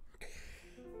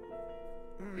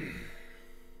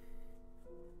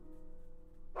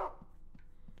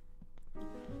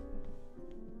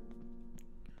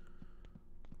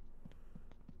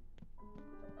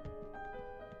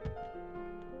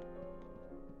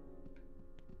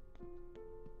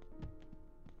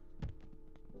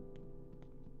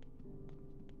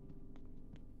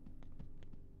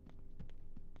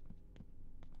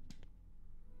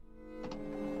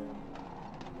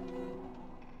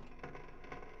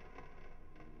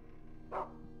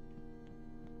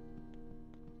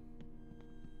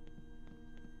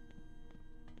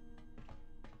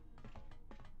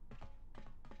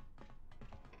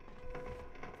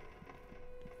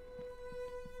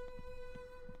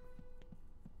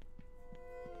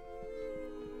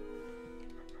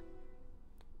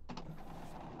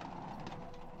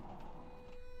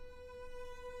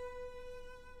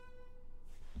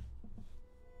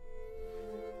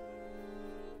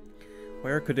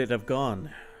 Where could it have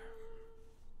gone?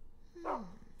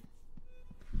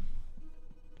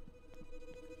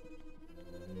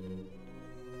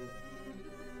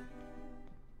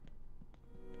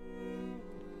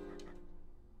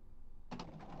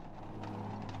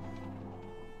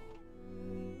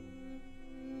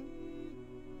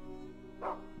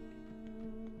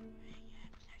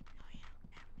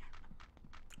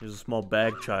 There's a small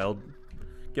bag, child.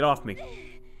 Get off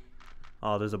me.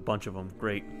 Oh, there's a bunch of them.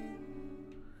 Great.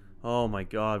 Oh my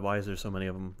god, why is there so many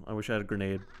of them? I wish I had a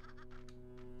grenade.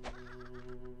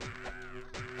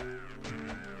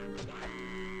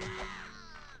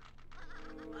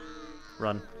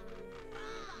 Run.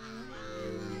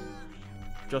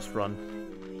 Just run.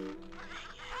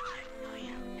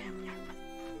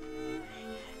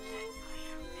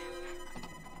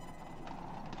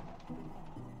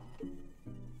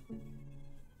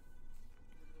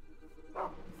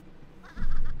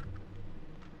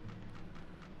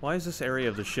 Why is this area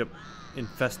of the ship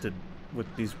infested with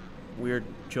these weird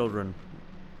children?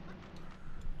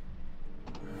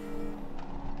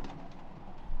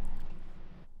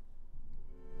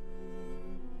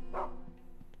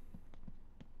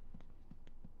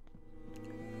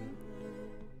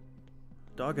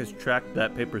 Dog has tracked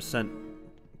that paper scent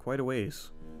quite a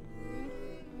ways.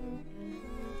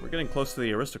 We're getting close to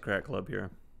the aristocrat club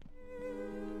here.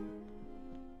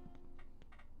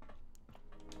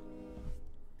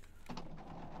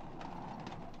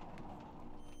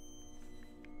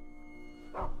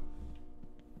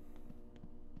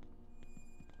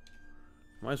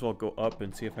 Might as well go up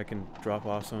and see if I can drop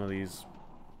off some of these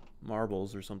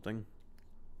marbles or something.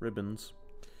 Ribbons.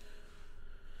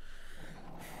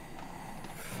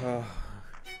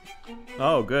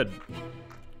 Oh, good.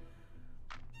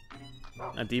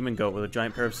 A demon goat with a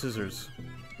giant pair of scissors.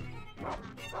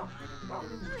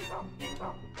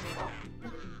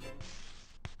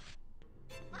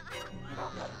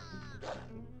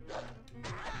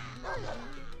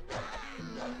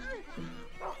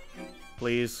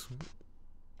 Please.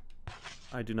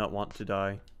 I do not want to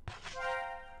die.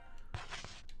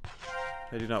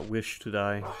 I do not wish to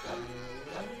die.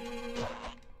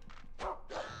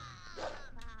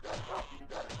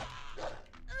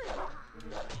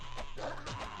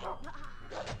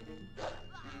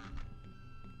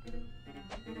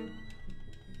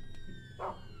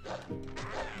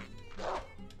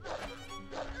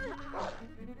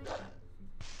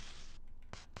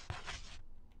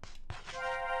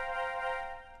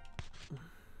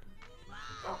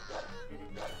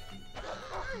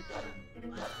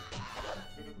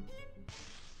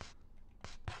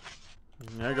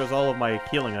 There goes all of my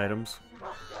healing items.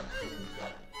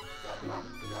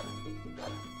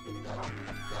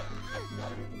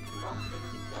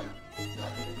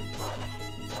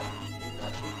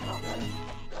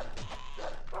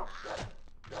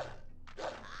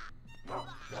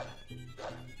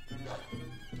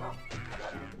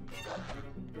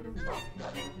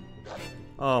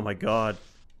 Oh my god.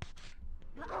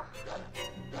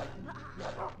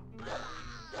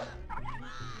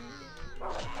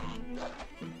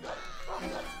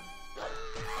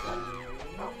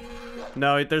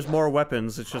 No, there's more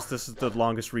weapons. It's just this is the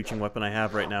longest reaching weapon I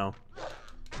have right now.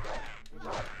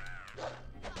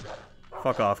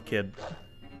 Fuck off, kid.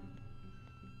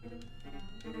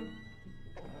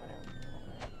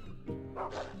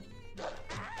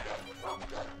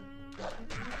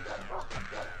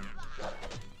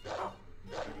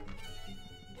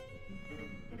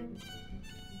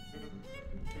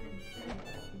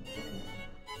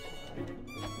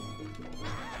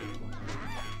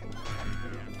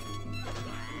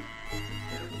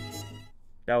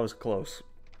 That was close.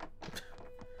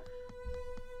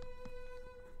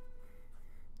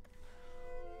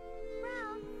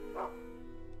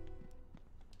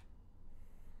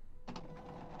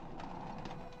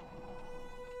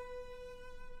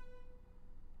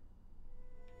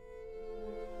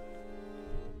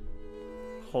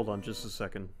 Hold on just a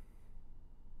second.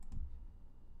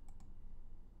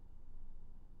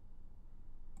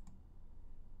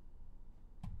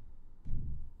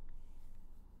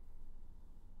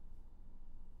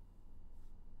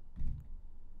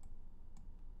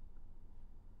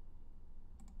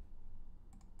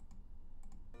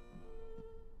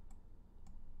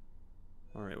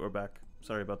 Alright, we're back.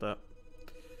 Sorry about that.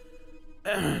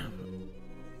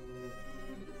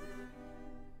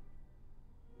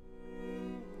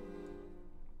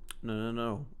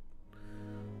 No.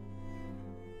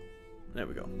 There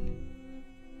we go.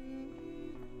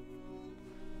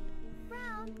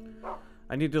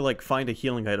 I need to, like, find a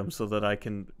healing item so that I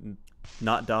can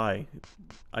not die.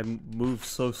 I move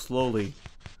so slowly.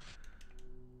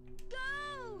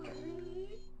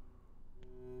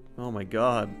 Oh my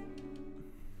god.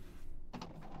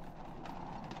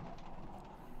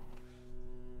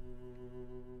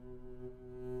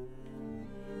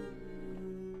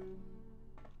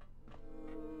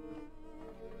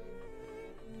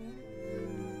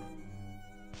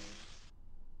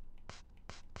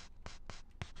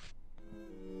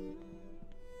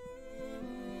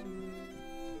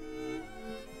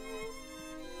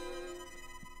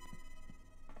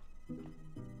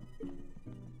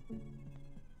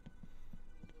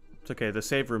 It's okay, the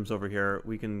save room's over here.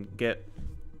 We can get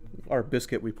our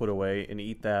biscuit we put away and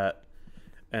eat that,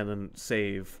 and then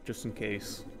save, just in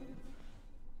case.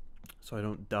 So I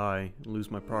don't die and lose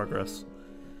my progress.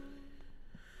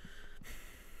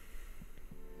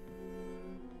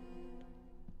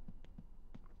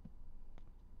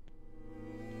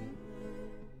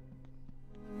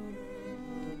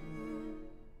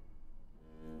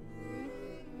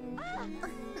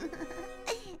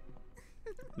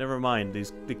 Never mind,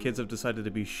 the kids have decided to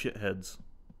be shitheads.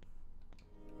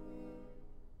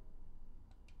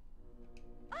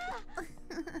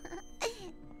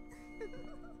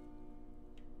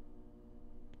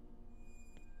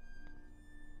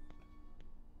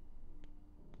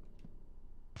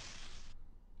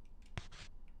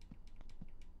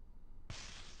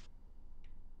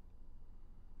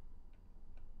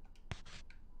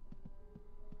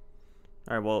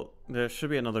 Alright, well, there should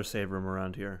be another save room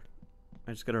around here.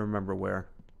 I just gotta remember where.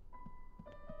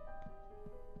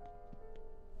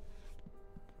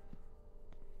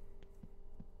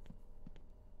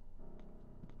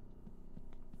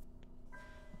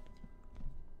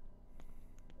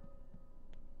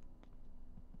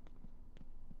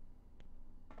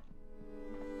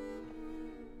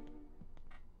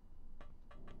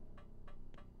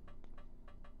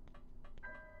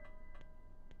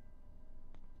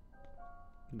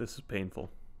 This is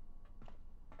painful.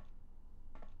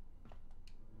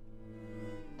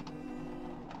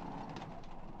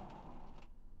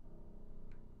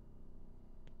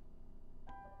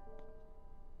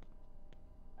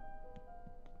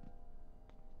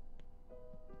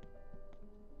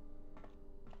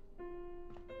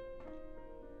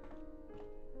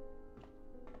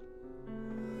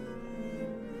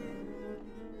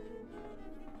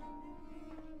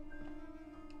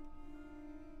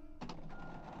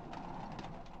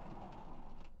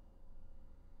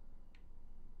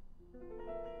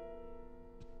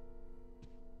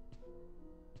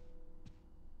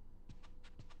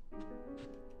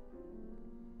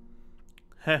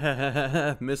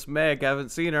 Miss Meg, haven't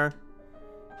seen her.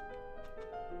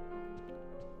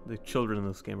 The children in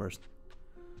this game are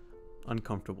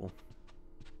uncomfortable.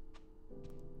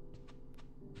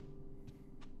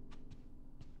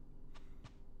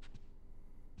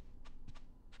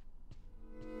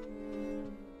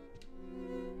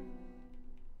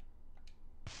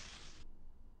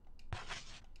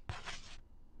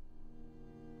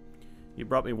 You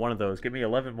brought me one of those. Give me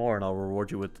 11 more and I'll reward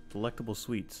you with delectable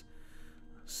sweets.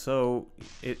 So,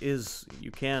 it is...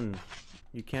 You can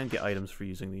get items for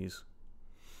using these.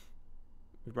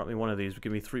 You brought me one of these.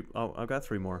 Give me 3... Oh, I've got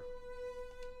 3 more.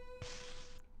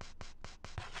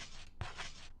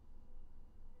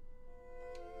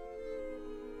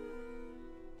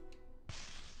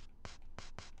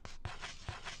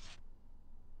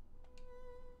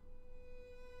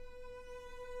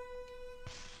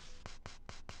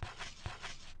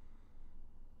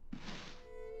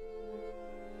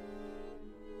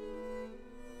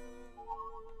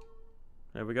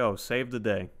 There we go. Save the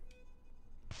day.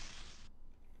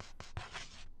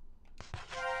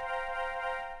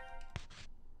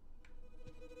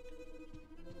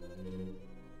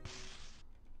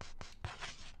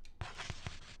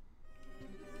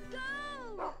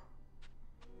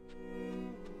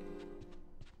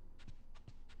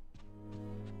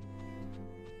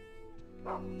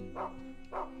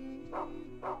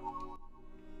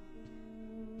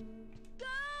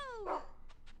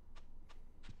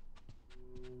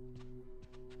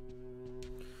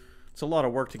 It's a lot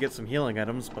of work to get some healing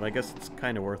items, but I guess it's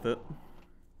kind of worth it.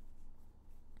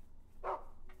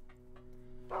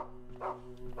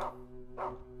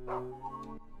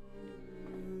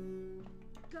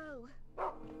 Go.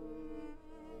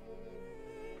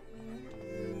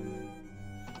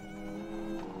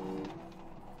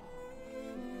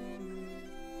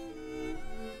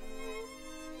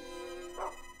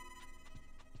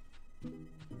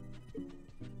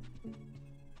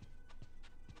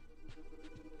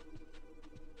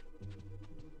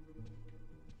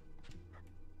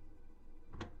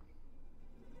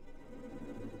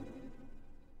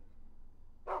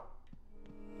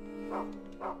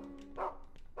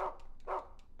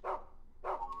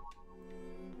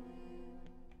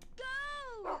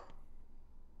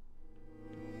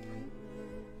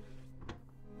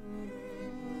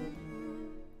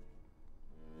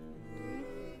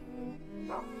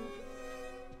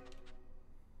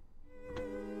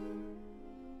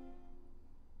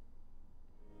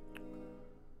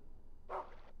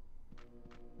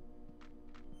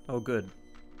 Oh, good.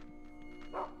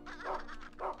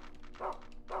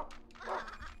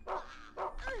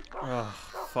 Oh,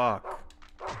 fuck.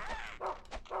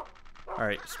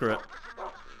 Alright, screw it.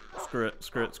 Screw it,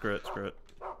 screw it, screw it, screw it.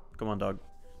 Come on, dog.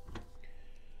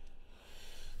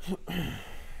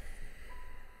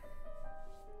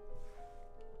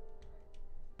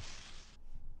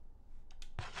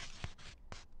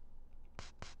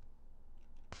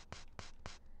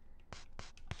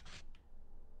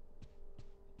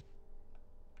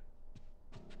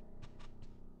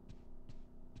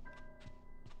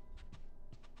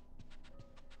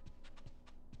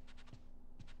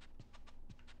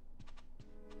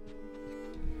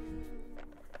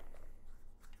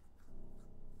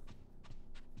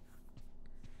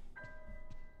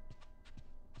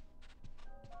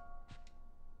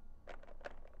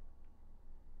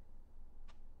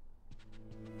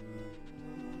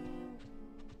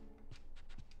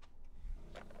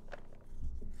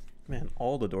 Man,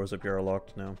 all the doors up here are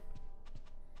locked now.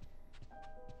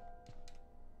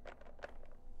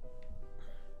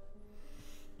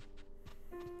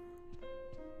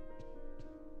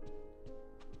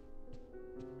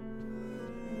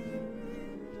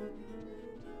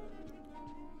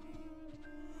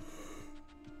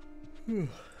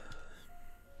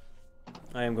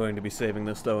 I am going to be saving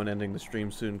this though and ending the stream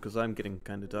soon because I'm getting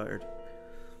kind of tired.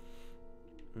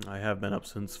 I have been up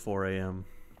since 4 a.m.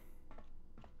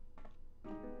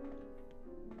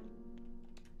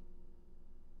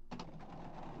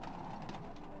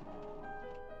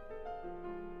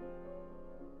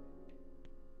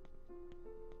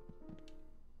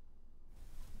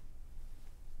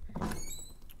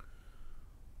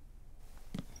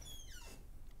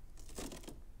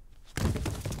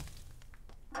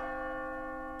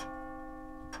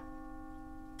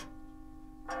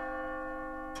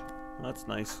 That's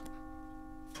nice.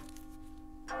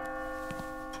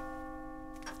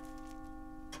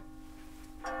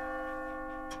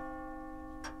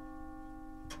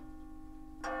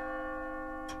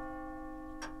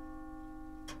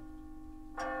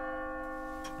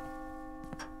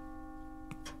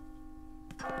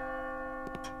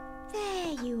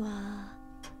 There you are.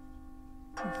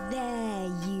 There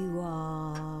you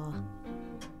are.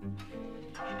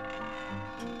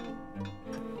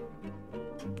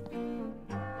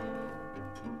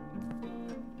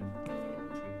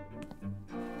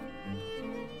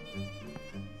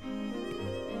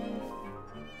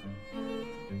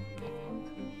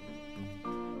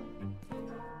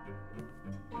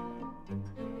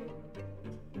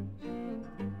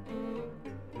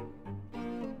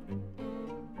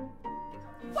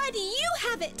 Daddy, you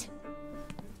have it!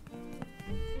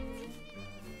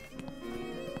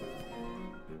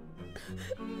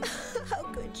 How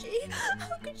could she?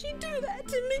 How could she do that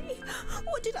to me?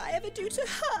 What did I ever do to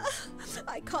her?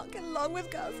 I can't get along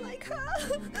with girls like her.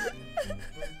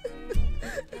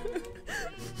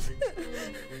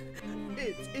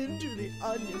 It's into the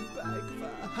onion bag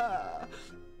for her.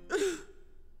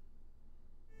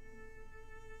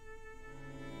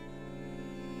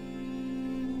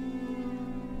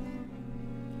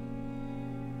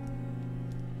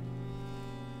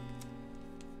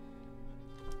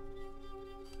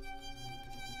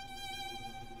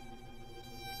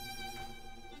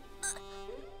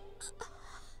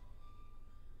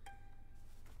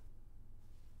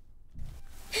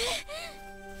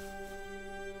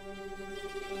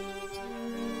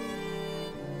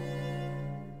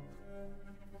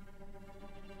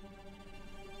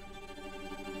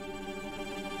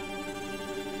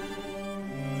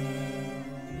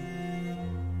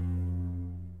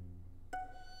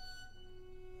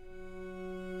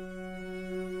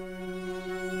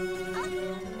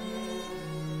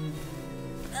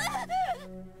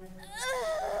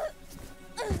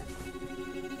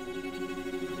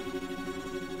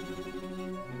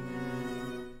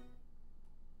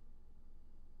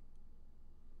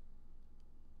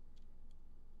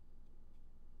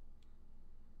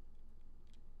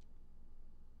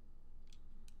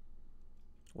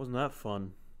 Wasn't that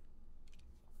fun?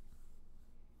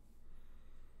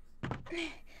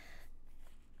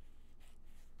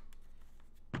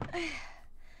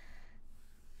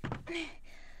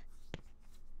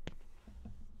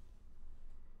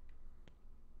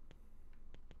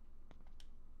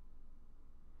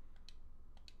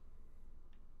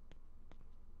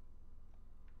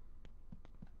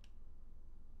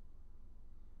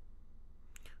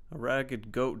 A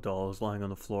ragged goat doll is lying on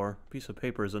the floor. A piece of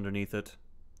paper is underneath it.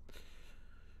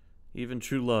 Even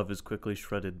true love is quickly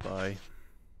shredded by.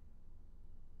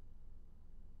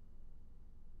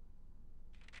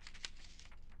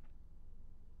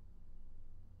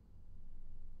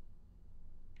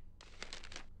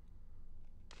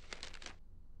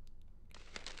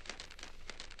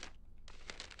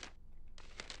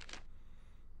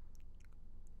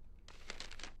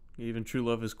 Even true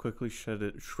love is quickly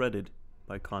shredded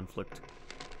by conflict.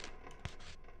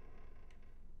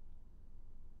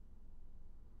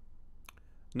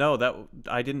 No,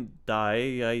 I didn't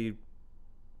die. I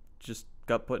just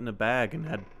got put in a bag and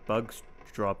had bugs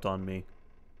dropped on me.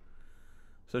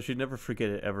 So she'd never forget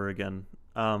it ever again.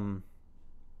 I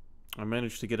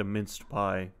managed to get a minced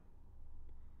pie.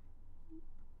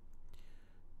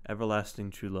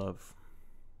 Everlasting true love.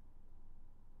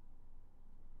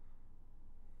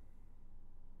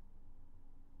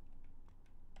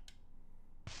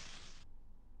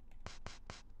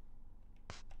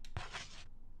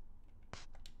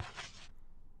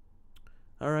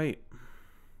 Alright.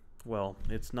 Well,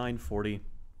 it's 9:40.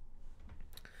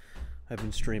 I've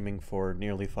been streaming for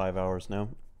nearly 5 hours now.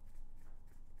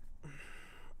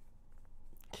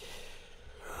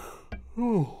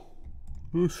 Oh,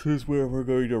 this is where we're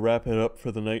going to wrap it up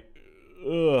for the night.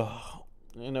 Ugh.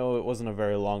 I know it wasn't a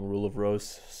very long Rule of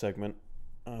Rose segment,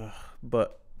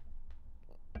 but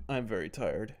I'm very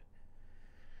tired.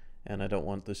 And I don't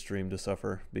want the stream to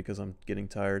suffer because I'm getting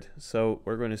tired. So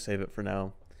we're going to save it for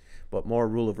now. But more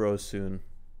Rule of Rose soon.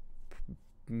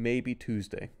 Maybe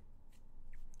Tuesday.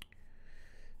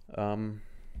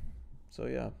 So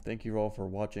yeah, thank you all for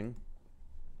watching.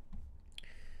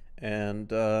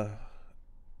 And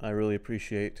I really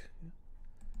appreciate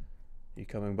you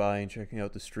coming by and checking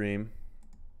out the stream.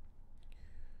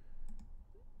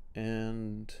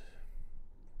 And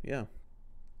yeah,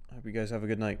 I hope you guys have a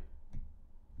good night.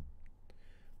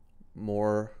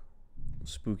 More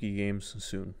spooky games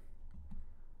soon.